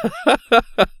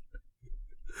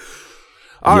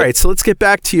 All right, so let's get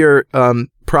back to your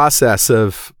process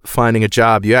of finding a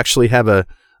job. You actually have a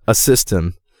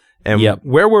system. And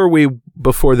where were we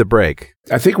before the break?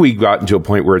 I think we got into a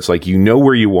point where it's like, you know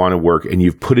where you want to work and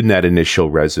you've put in that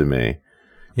initial resume.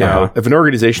 Yeah. Now, if an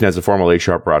organization has a formal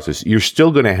HR process, you're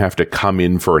still going to have to come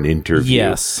in for an interview.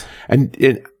 Yes.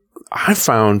 And I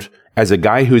found, as a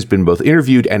guy who's been both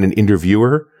interviewed and an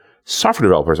interviewer, software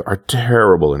developers are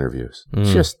terrible interviews.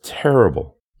 Just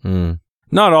terrible.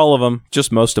 Not all of them,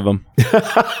 just most of them.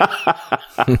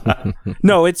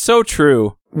 No, it's so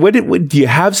true. Do you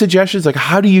have suggestions? Like,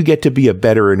 how do you get to be a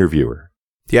better interviewer?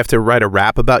 Do you have to write a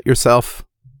rap about yourself?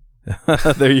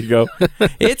 There you go.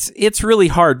 It's really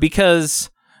hard because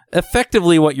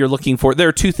effectively what you're looking for, there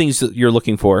are two things that you're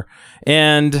looking for.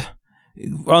 And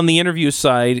on the interview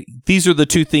side, these are the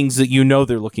two things that you know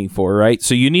they're looking for, right?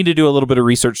 So you need to do a little bit of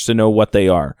research to know what they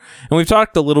are. And we've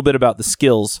talked a little bit about the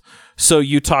skills. So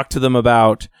you talk to them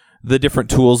about the different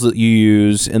tools that you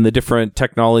use and the different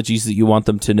technologies that you want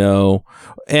them to know.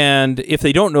 And if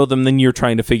they don't know them, then you're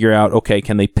trying to figure out, okay,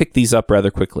 can they pick these up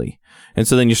rather quickly? And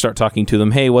so then you start talking to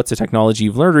them, hey, what's a technology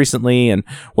you've learned recently? And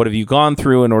what have you gone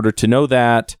through in order to know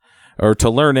that or to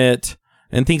learn it?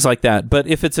 And things like that. But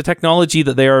if it's a technology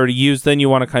that they already use, then you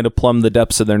want to kind of plumb the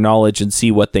depths of their knowledge and see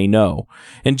what they know.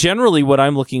 And generally what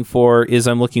I'm looking for,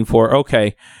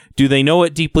 okay, do they know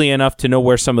it deeply enough to know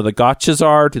where some of the gotchas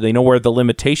are? Do they know where the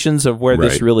limitations of where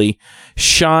this really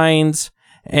shines?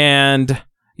 And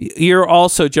you're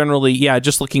also generally,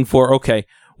 just looking for, okay,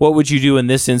 what would you do in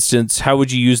this instance? How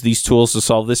would you use these tools to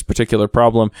solve this particular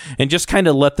problem? And just kind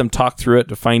of let them talk through it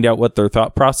to find out what their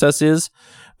thought process is.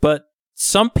 But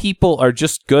some people are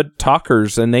just good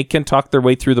talkers and they can talk their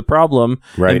way through the problem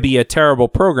and be a terrible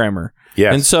programmer.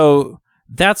 Yes. And so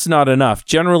that's not enough.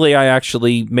 Generally, I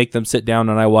actually make them sit down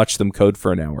and I watch them code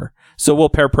for an hour. So we'll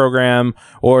pair program,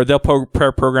 or they'll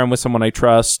pair program with someone I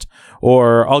trust,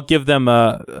 or I'll give them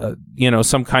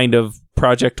some kind of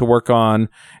project to work on,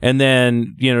 and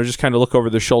then, just kind of look over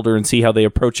their shoulder and see how they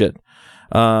approach it.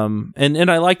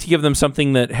 And I like to give them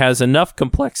something that has enough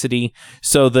complexity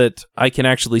so that I can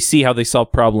actually see how they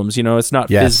solve problems. It's not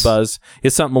fizz buzz.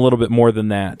 It's something a little bit more than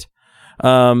that.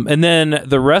 And then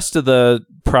the rest of the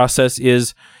process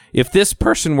is, if this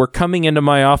person were coming into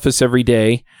my office every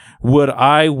day, would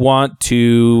I want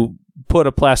to put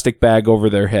a plastic bag over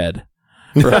their head?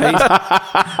 Right?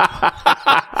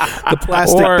 The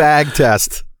plastic bag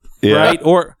test. Yeah. right?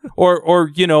 Or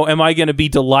am I going to be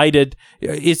delighted?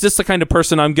 Is this the kind of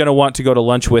person I'm going to want to go to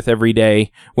lunch with every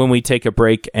day when we take a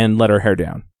break and let our hair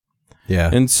down? Yeah.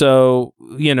 And so,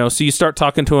 so you start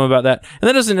talking to them about that. And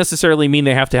that doesn't necessarily mean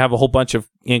they have to have a whole bunch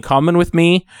in common with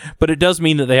me, but it does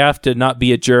mean that they have to not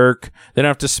be a jerk. They don't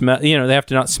have to smell, they have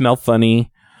to not smell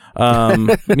funny.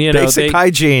 Basic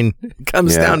hygiene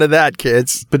comes down to that,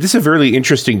 kids. But this is a really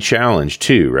interesting challenge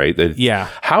too, right?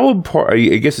 How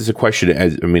important? I guess it's a question.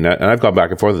 And I've gone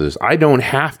back and forth with this. I don't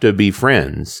have to be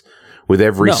friends with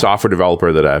every software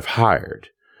developer that I've hired,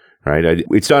 right?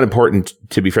 It's not important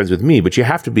to be friends with me, but you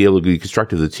have to be able to be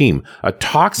constructive of the team. A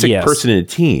toxic person in a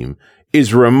team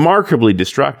is remarkably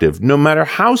destructive, no matter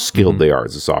how skilled they are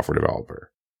as a software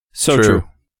developer. So true.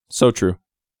 So true.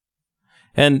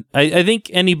 And I think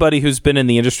anybody who's been in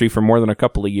the industry for more than a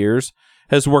couple of years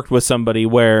has worked with somebody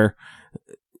where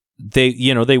they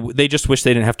just wish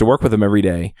they didn't have to work with them every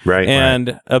day. Right.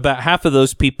 And about half of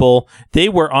those people, they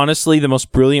were honestly the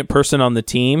most brilliant person on the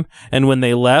team. And when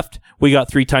they left, we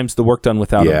got 3 times the work done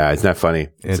without them. Yeah, isn't that funny?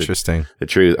 Interesting. The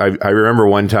truth. I remember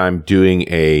one time doing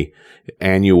a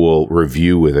annual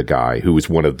review with a guy who was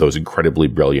one of those incredibly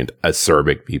brilliant,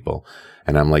 acerbic people.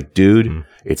 And I'm like, dude,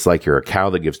 it's like you're a cow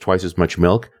that gives twice as much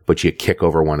milk, but you kick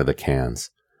over one of the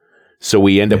cans. So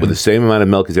we end up with the same amount of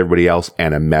milk as everybody else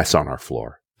and a mess on our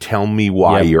floor. Tell me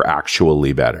why you're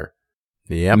actually better.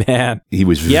 Yeah, man. He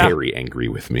was very angry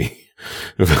with me.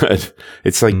 But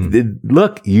it's like,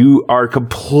 look, you are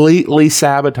completely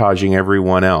sabotaging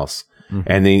everyone else.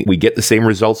 And then we get the same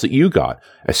results that you got.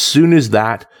 As soon as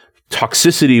that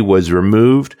toxicity was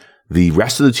removed, the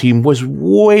rest of the team was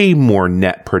way more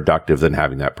net productive than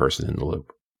having that person in the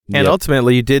loop. And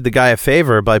ultimately, you did the guy a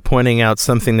favor by pointing out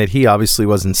something that he obviously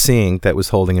wasn't seeing that was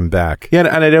holding him back. Yeah,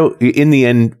 and I know in the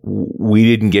end, we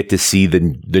didn't get to see the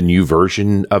new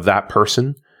version of that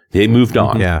person. They moved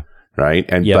on. Yeah. Right.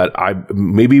 And but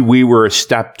maybe we were a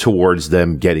step towards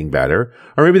them getting better,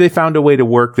 or maybe they found a way to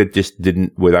work that just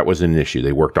didn't, where that wasn't an issue.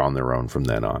 They worked on their own from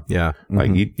then on. Yeah.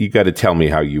 Like you got to tell me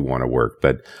how you want to work.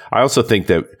 But I also think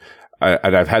that,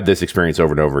 and I've had this experience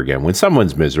over and over again, when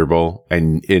someone's miserable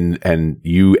and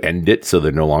you end it so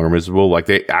they're no longer miserable, like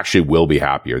they actually will be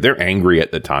happier. They're angry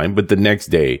at the time, but the next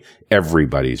day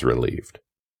everybody's relieved.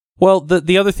 Well,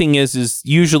 the other thing is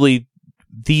usually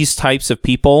these types of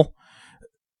people,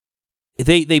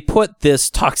 they put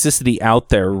this toxicity out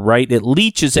there, right? It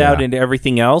leaches out into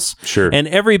everything else. Sure. And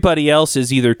everybody else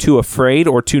is either too afraid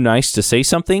or too nice to say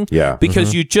something. Yeah.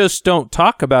 Because you just don't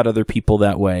talk about other people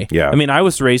that way. Yeah. I mean, I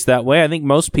was raised that way. I think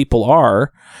most people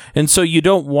are. And so you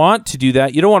don't want to do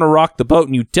that. You don't want to rock the boat,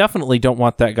 and you definitely don't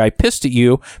want that guy pissed at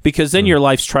you, because then your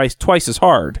life's twice as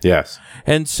hard. Yes.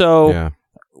 And so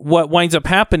what winds up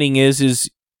happening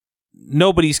is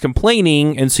nobody's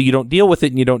complaining, and so you don't deal with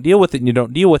it, and you don't deal with it, and you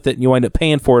don't deal with it, and you wind up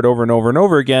paying for it over and over and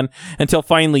over again until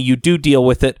finally you do deal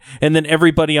with it, and then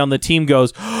everybody on the team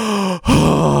goes,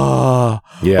 oh,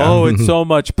 it's so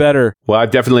much better. Well, I've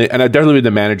definitely been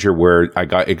the manager where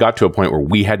it got to a point where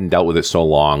we hadn't dealt with it so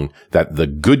long that the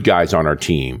good guys on our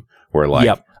team were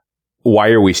like, why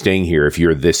are we staying here if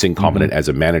you're this incompetent as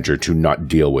a manager to not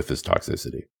deal with this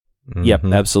toxicity? Yep,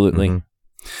 absolutely.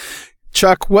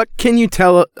 Chuck, what can you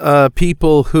tell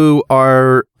people who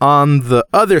are on the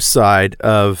other side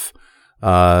of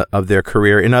their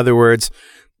career? In other words,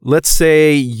 let's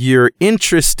say you're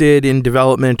interested in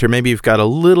development, or maybe you've got a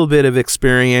little bit of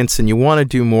experience and you want to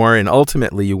do more, and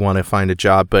ultimately you want to find a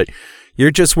job, but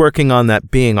you're just working on that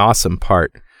being awesome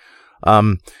part.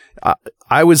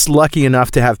 I was lucky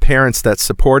enough to have parents that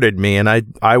supported me, and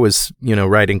I was,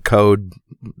 writing code,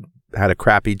 had a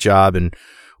crappy job, and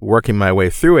working my way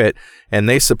through it, and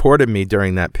they supported me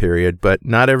during that period. But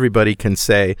not everybody can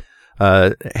say,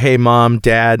 hey, Mom,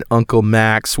 Dad, Uncle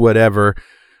Max, whatever,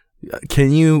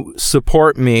 can you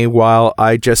support me while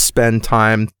I just spend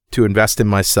time to invest in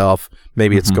myself?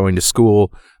 Maybe it's going to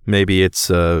school, maybe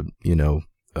it's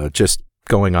just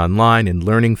going online and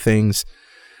learning things.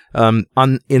 In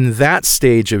that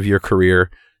stage of your career,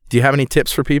 do you have any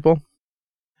tips for people?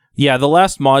 Yeah, the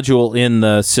last module in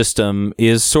the system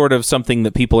is sort of something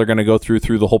that people are going to go through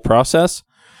the whole process.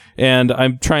 And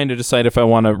I'm trying to decide if I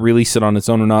want to release it on its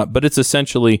own or not. But it's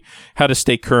essentially how to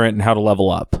stay current and how to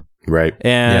level up. Right.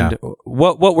 And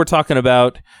what we're talking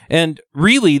about, and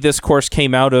really this course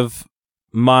came out of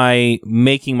my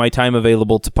making my time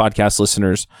available to podcast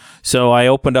listeners. So I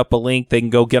opened up a link. They can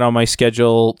go get on my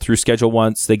schedule through Schedule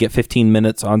Once. They get 15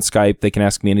 minutes on Skype. They can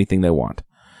ask me anything they want.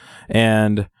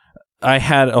 And I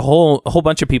had a whole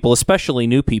bunch of people, especially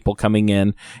new people coming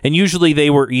in, and usually they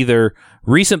were either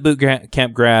recent boot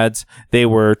camp grads, they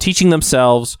were teaching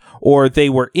themselves, or they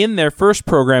were in their first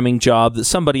programming job that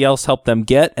somebody else helped them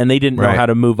get, and they didn't know how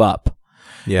to move up.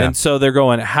 Yeah. And so they're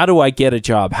going, how do I get a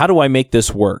job? How do I make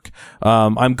this work?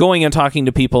 I'm going and talking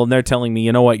to people, and they're telling me,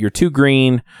 you know what, you're too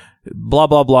green, blah,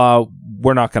 blah, blah.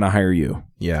 We're not going to hire you.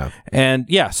 Yeah. And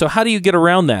so how do you get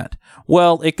around that?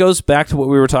 Well, it goes back to what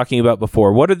we were talking about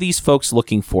before. What are these folks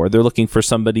looking for? They're looking for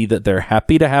somebody that they're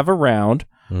happy to have around,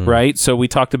 right? So we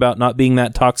talked about not being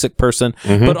that toxic person,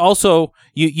 but also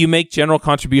you make general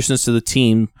contributions to the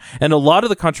team. And a lot of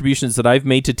the contributions that I've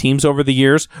made to teams over the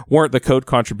years weren't the code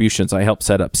contributions. I helped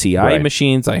set up CI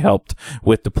machines. I helped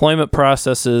with deployment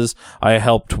processes. I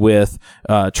helped with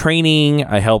training.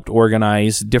 I helped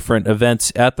organize different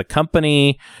events at the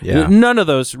company. Yeah. None of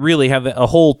those really have a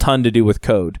whole ton to do with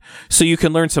code. So you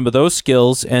can learn some of those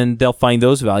skills and they'll find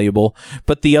those valuable.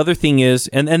 But the other thing is,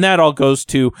 and that all goes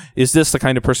to, is this the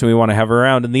kind of person we want to have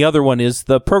around? And the other one is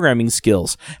the programming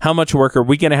skills. How much work are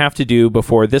we going to have to do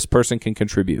before this person can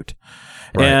contribute?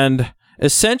 Right. And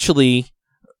essentially,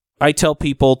 I tell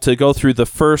people to go through the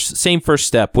first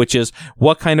step, which is,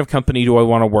 what kind of company do I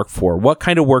want to work for? What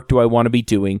kind of work do I want to be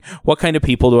doing? What kind of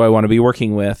people do I want to be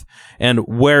working with? And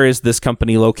where is this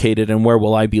company located and where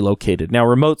will I be located? Now,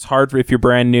 remote's hard if you're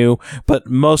brand new, but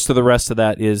most of the rest of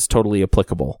that is totally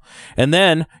applicable. And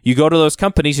then you go to those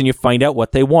companies and you find out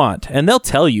what they want. And they'll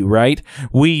tell you, right?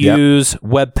 We use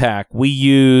Webpack. We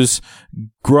use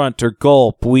Grunt or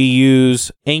Gulp. We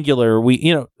use Angular.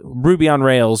 Ruby on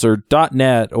Rails or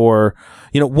 .NET or,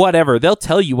 whatever. They'll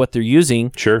tell you what they're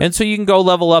using. Sure. And so you can go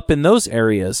level up in those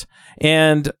areas.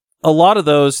 And a lot of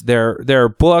those, there are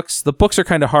books. The books are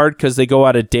kind of hard because they go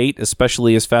out of date,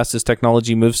 especially as fast as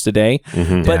technology moves today.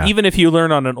 But even if you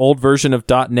learn on an old version of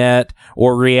 .NET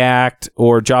or React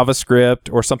or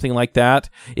JavaScript or something like that,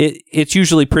 it's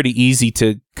usually pretty easy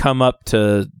to come up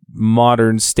to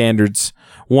modern standards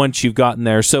once you've gotten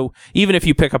there. So even if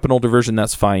you pick up an older version,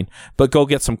 that's fine. But go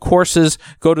get some courses,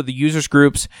 go to the users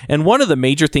groups. And one of the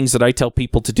major things that I tell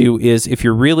people to do is, if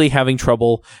you're really having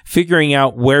trouble figuring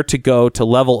out where to go to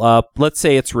level up, let's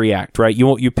say it's React, right?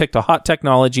 You picked a hot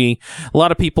technology. A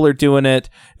lot of people are doing it.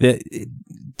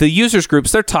 The users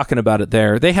groups, they're talking about it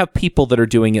there. They have people that are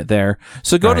doing it there.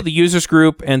 So go to the users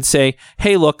group and say,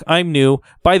 hey, look, I'm new.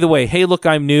 By the way, hey, look,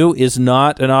 I'm new is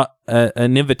not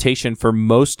an invitation for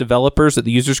most developers at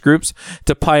the users groups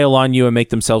to pile on you and make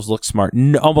themselves look smart.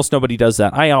 Almost nobody does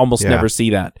that. I almost never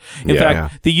see that. In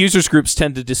fact, the users groups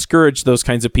tend to discourage those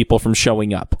kinds of people from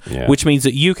showing up, which means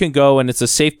that you can go and it's a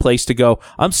safe place to go,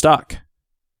 I'm stuck.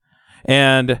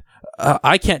 And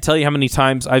I can't tell you how many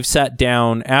times I've sat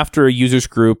down after a users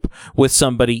group with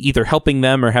somebody, either helping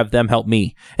them or have them help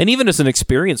me. And even as an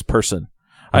experienced person,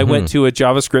 I went to a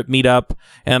JavaScript meetup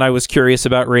and I was curious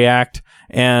about React,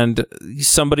 and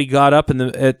somebody got up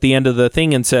at the end of the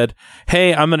thing and said,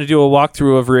 hey, I'm going to do a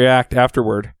walkthrough of React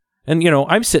afterward. And,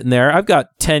 I'm sitting there. I've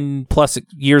got 10 plus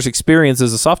years experience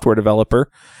as a software developer.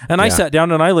 And I sat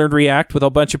down and I learned React with a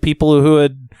bunch of people who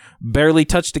had barely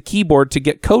touched a keyboard to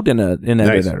get code in an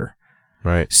editor.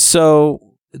 Right.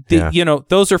 So,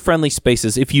 those are friendly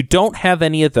spaces. If you don't have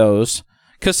any of those,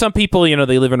 because some people,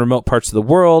 they live in remote parts of the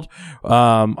world.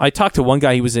 I talked to one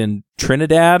guy, he was in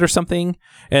Trinidad or something.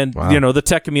 And, the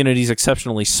tech community is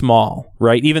exceptionally small,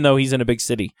 right? Even though he's in a big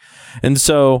city. And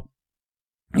so,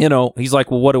 he's like,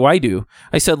 well, what do I do?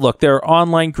 I said, look, there are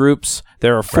online groups.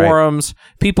 There are forums.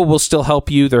 People will still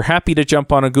help you. They're happy to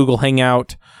jump on a Google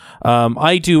Hangout.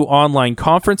 I do online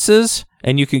conferences,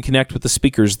 and you can connect with the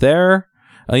speakers there.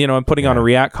 I'm putting on a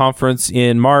React conference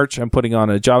in March. I'm putting on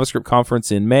a JavaScript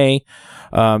conference in May.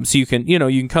 So you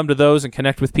can come to those and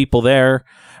connect with people there.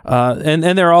 And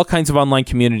there are all kinds of online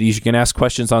communities. You can ask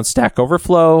questions on Stack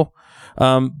Overflow.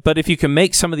 But if you can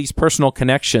make some of these personal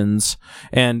connections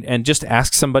and just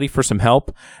ask somebody for some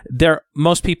help,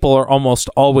 most people are almost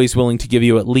always willing to give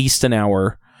you at least an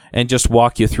hour and just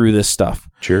walk you through this stuff.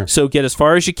 Sure. So get as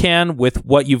far as you can with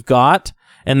what you've got,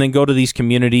 and then go to these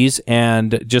communities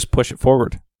and just push it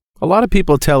forward. A lot of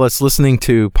people tell us listening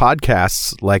to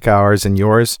podcasts like ours and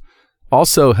yours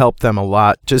also help them a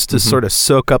lot, just to sort of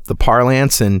soak up the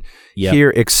parlance and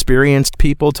hear experienced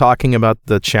people talking about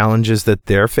the challenges that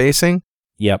they're facing.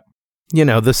 Yep.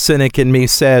 The cynic in me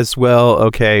says, well,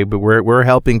 okay, but we're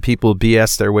helping people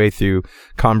BS their way through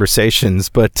conversations.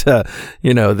 But,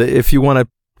 if you want to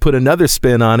put another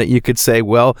spin on it, you could say,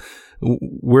 well,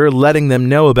 we're letting them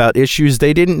know about issues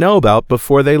they didn't know about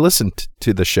before they listened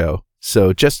to the show.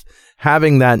 So just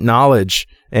having that knowledge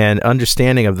and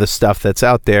understanding of the stuff that's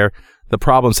out there, the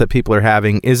problems that people are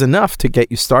having, is enough to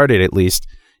get you started, at least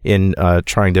in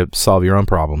trying to solve your own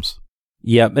problems.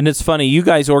 Yeah, and it's funny. You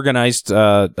guys organized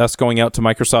us going out to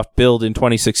Microsoft Build in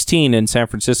 2016 in San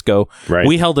Francisco. Right.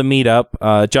 We held a meetup,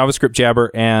 JavaScript Jabber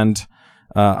and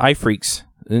iPhreaks.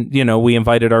 You know, we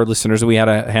invited our listeners. We had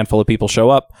a handful of people show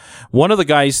up. One of the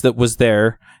guys that was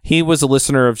there, he was a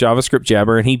listener of JavaScript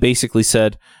Jabber, and he basically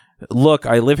said, look,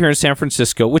 I live here in San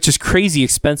Francisco, which is crazy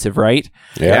expensive, right?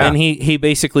 Yeah. And he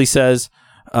basically says,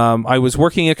 I was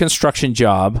working a construction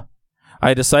job.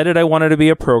 I decided I wanted to be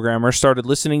a programmer, started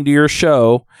listening to your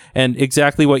show, and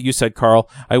exactly what you said, Carl.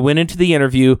 I went into the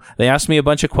interview, they asked me a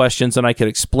bunch of questions, and I could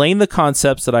explain the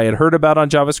concepts that I had heard about on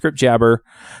JavaScript Jabber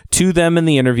to them in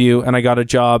the interview, and I got a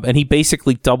job, and he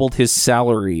basically doubled his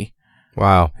salary.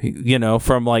 Wow. You know,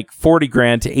 from like 40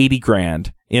 grand to 80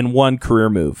 grand in one career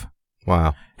move.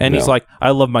 Wow. And he's like,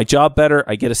 I love my job better.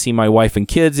 I get to see my wife and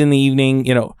kids in the evening.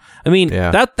 You know, I mean,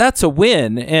 that's a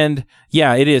win. And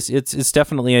yeah, it is. It's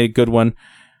definitely a good one.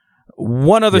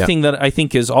 One other thing that I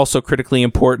think is also critically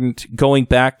important, going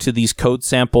back to these code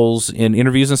samples in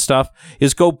interviews and stuff,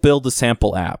 is go build a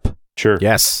sample app. Sure.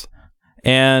 Yes.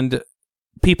 And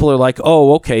people are like,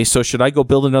 oh, okay, so should I go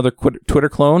build another Twitter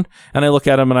clone? And I look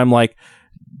at them and I'm like,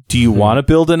 do you want to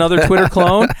build another Twitter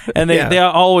clone? And they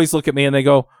always look at me and they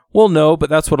go, well, no, but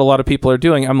that's what a lot of people are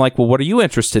doing. I'm like, well, what are you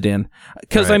interested in?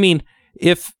 Because, I mean,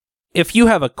 if you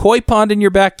have a koi pond in your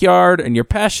backyard and you're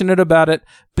passionate about it,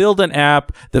 build an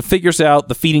app that figures out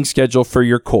the feeding schedule for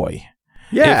your koi.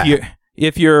 Yeah.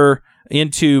 If you're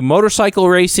into motorcycle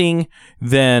racing,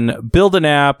 then build an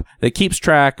app that keeps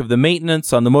track of the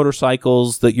maintenance on the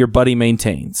motorcycles that your buddy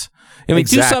maintains. I mean,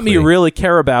 do something you really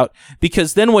care about,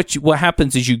 because then what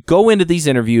happens is you go into these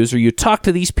interviews or you talk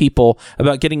to these people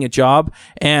about getting a job,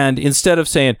 and instead of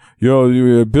saying,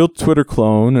 I built Twitter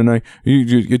clone and I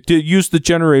used the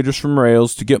generators from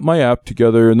Rails to get my app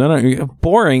together, and then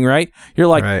boring, right? You're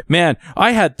like, man,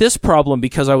 I had this problem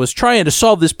because I was trying to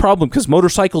solve this problem because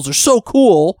motorcycles are so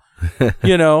cool.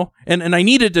 You know, and I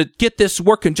needed to get this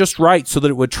working just right so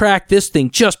that it would track this thing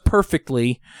just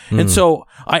perfectly. And so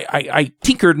I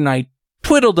tinkered and I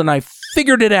twiddled and I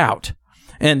figured it out.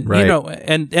 And, you know,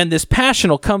 and this passion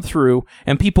will come through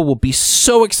and people will be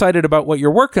so excited about what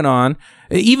you're working on.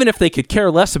 Even if they could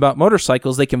care less about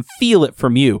motorcycles, they can feel it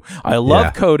from you. I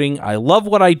love coding. I love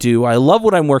what I do. I love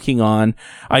what I'm working on.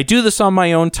 I do this on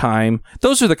my own time.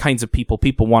 Those are the kinds of people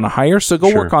want to hire. So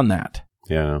go work on that.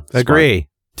 Yeah. Agree.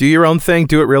 Do your own thing.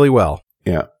 Do it really well.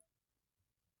 Yeah.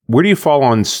 Where do you fall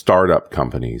on startup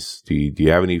companies? Do you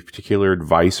have any particular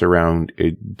advice around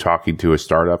talking to a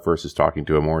startup versus talking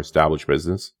to a more established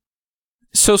business?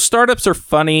 So startups are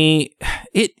funny.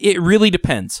 It really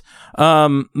depends.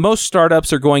 Most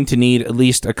startups are going to need at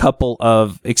least a couple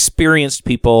of experienced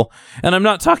people. And I'm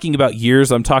not talking about years.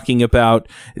 I'm talking about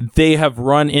they have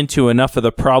run into enough of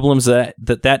the problems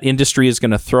that industry is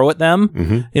going to throw at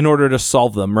them in order to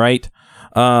solve them, right?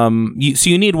 So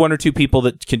you need one or two people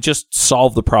that can just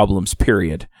solve the problems,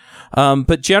 period.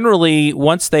 But generally,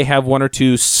 once they have one or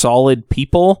two solid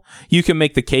people, you can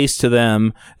make the case to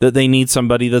them that they need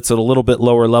somebody that's at a little bit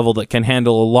lower level that can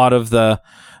handle a lot of the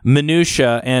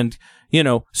minutia. And, you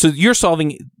know, so you're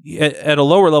solving at a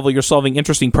lower level, you're solving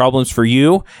interesting problems for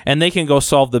you, and they can go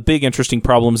solve the big interesting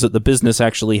problems that the business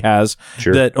actually has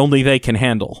that only they can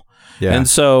handle. Yeah. And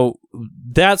so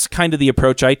that's kind of the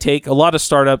approach I take. A lot of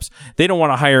startups, they don't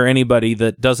want to hire anybody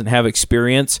that doesn't have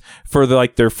experience for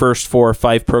their first 4 or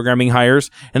 5 programming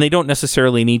hires, and they don't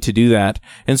necessarily need to do that.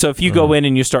 And so if you go in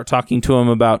and you start talking to them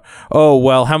about, oh,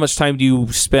 well, how much time do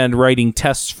you spend writing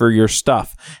tests for your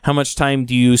stuff? How much time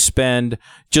do you spend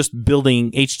just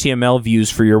building HTML views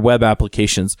for your web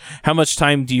applications? How much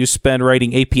time do you spend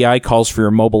writing API calls for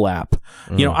your mobile app?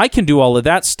 You know, I can do all of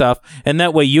that stuff, and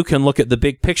that way you can look at the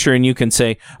big picture and you can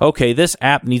say, okay, this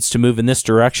app needs to move in this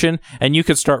direction, and you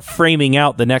can start framing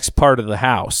out the next part of the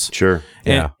house. Sure.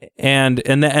 And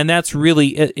that's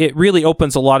really, it really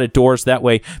opens a lot of doors that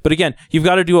way. But again, you've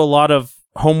got to do a lot of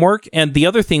homework. And the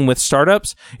other thing with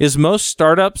startups is most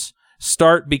startups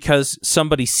start because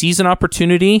somebody sees an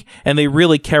opportunity and they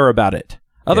really care about it.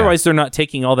 Otherwise, they're not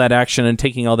taking all that action and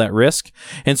taking all that risk.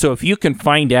 And so if you can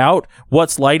find out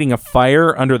what's lighting a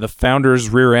fire under the founder's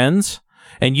rear ends,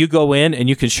 and you go in and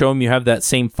you can show them you have that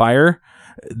same fire,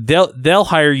 they'll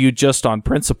hire you just on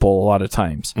principle a lot of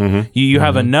times. You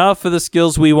have enough of the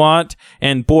skills we want,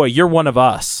 and boy, you're one of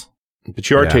us. But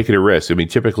you are taking a risk. I mean,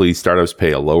 typically startups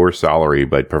pay a lower salary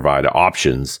but provide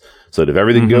options so that if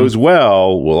everything goes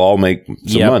well, we'll all make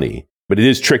some money. But it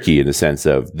is tricky in the sense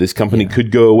of this company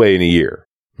could go away in a year.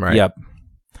 Right. Yep.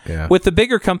 Yeah. With the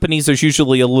bigger companies, there's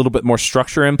usually a little bit more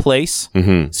structure in place.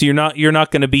 So you're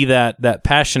not going to be that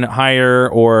passionate hire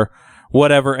or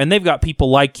whatever, and they've got people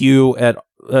like you at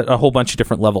a whole bunch of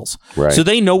different levels. Right. So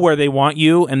they know where they want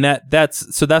you, and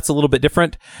that's a little bit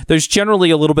different. There's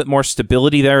generally a little bit more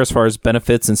stability there as far as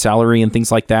benefits and salary and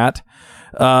things like that.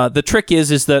 The trick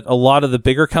is that a lot of the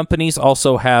bigger companies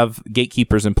also have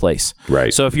gatekeepers in place.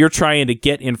 Right. So if you're trying to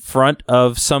get in front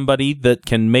of somebody that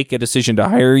can make a decision to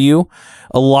hire you,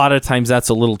 a lot of times that's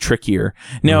a little trickier.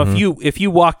 Now, if you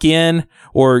walk in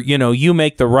or, you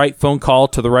make the right phone call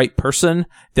to the right person,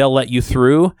 they'll let you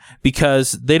through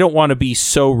because they don't want to be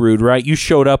so rude, right? You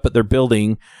showed up at their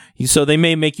building, so they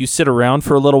may make you sit around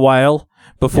for a little while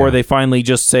before they finally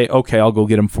just say, okay, I'll go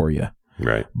get them for you.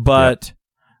 Right. But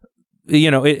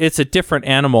it's a different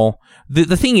animal.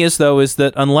 The thing is, though, is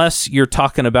that unless you're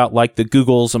talking about like the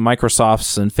Googles and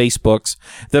Microsofts and Facebooks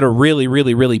that are really,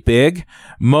 really, really big,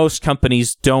 most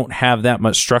companies don't have that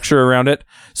much structure around it.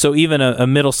 So even a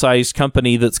middle-sized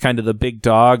company that's kind of the big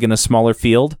dog in a smaller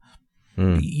field,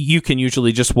 you can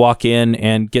usually just walk in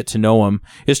and get to know them.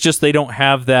 It's just they don't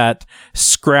have that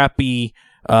scrappy,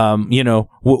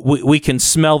 we can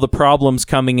smell the problems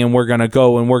coming and we're going to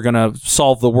go and we're going to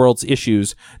solve the world's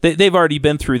issues. They've already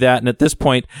been through that. And at this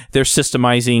point, they're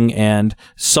systemizing and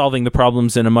solving the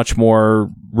problems in a much more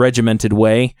regimented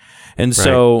way. And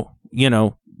so,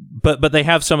 but they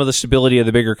have some of the stability of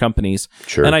the bigger companies.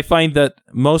 Sure. And I find that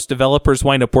most developers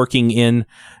wind up working in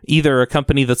either a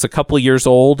company that's a couple of years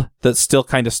old, that's still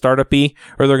kind of startup-y,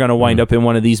 or they're going to wind up in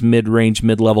one of these mid-range,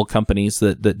 mid-level companies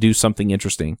that do something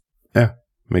interesting. Yeah.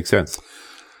 Makes sense.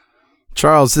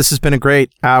 Charles, this has been a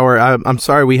great hour. I'm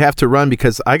sorry we have to run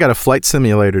because I got a flight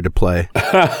simulator to play.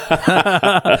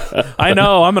 I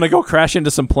know. I'm going to go crash into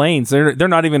some planes. They're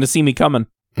not even going to see me coming.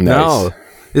 Nice. No.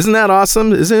 Isn't that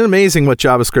awesome? Isn't it amazing what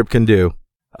JavaScript can do?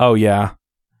 Oh, yeah.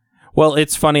 Well,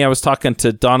 it's funny. I was talking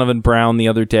to Donovan Brown the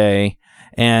other day,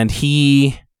 and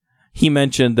he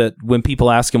mentioned that when people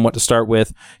ask him what to start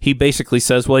with, he basically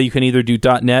says, well, you can either do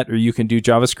 .NET or you can do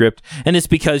JavaScript. And it's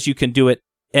because you can do it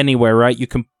anywhere, right? You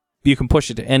can push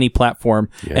it to any platform,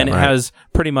 and it has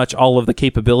pretty much all of the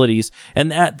capabilities. And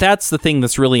that's the thing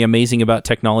that's really amazing about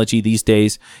technology these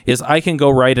days is I can go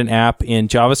write an app in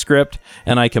JavaScript,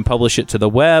 and I can publish it to the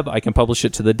web. I can publish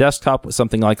it to the desktop with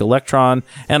something like Electron,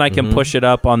 and I can push it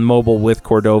up on mobile with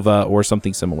Cordova or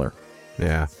something similar.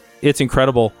 Yeah. It's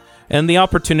incredible. And the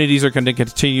opportunities are going to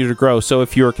continue to grow. So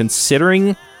if you're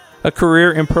considering a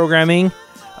career in programming,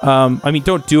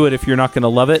 don't do it if you're not going to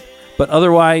love it. But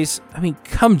otherwise,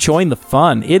 come join the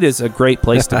fun. It is a great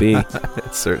place to be.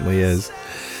 It certainly is.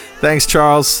 Thanks,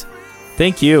 Charles.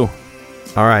 Thank you.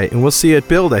 All right. And we'll see you at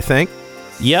Build, I think.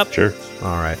 Yep. Sure.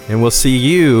 All right. And we'll see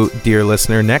you, dear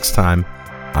listener, next time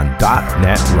on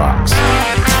 .NET Rocks.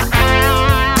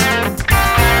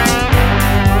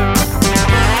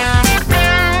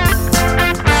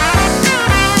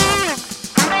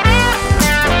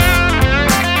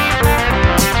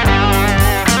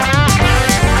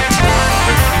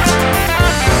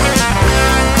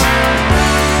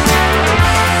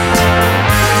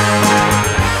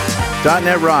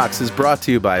 .NET Rocks is brought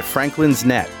to you by Franklin's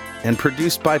Net and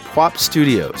produced by Pwop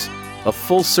Studios, a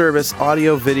full-service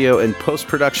audio, video, and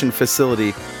post-production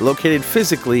facility located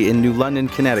physically in New London,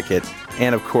 Connecticut,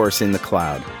 and of course in the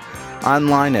cloud.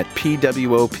 Online at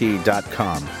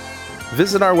pwop.com.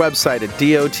 Visit our website at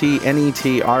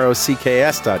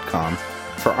dotnetrocks.com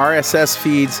for RSS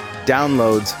feeds,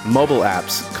 downloads, mobile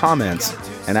apps, comments,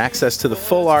 and access to the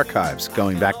full archives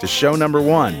going back to show number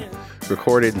 1,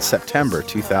 recorded in September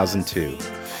 2002.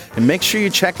 And make sure you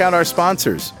check out our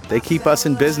sponsors. They keep us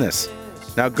in business.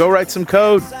 Now go write some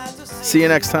code. See you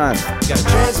next time. Got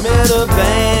transmitter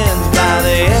banned by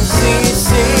the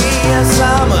FCC. Yes,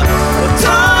 I'm a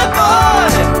toy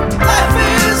boy.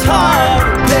 Life is hard.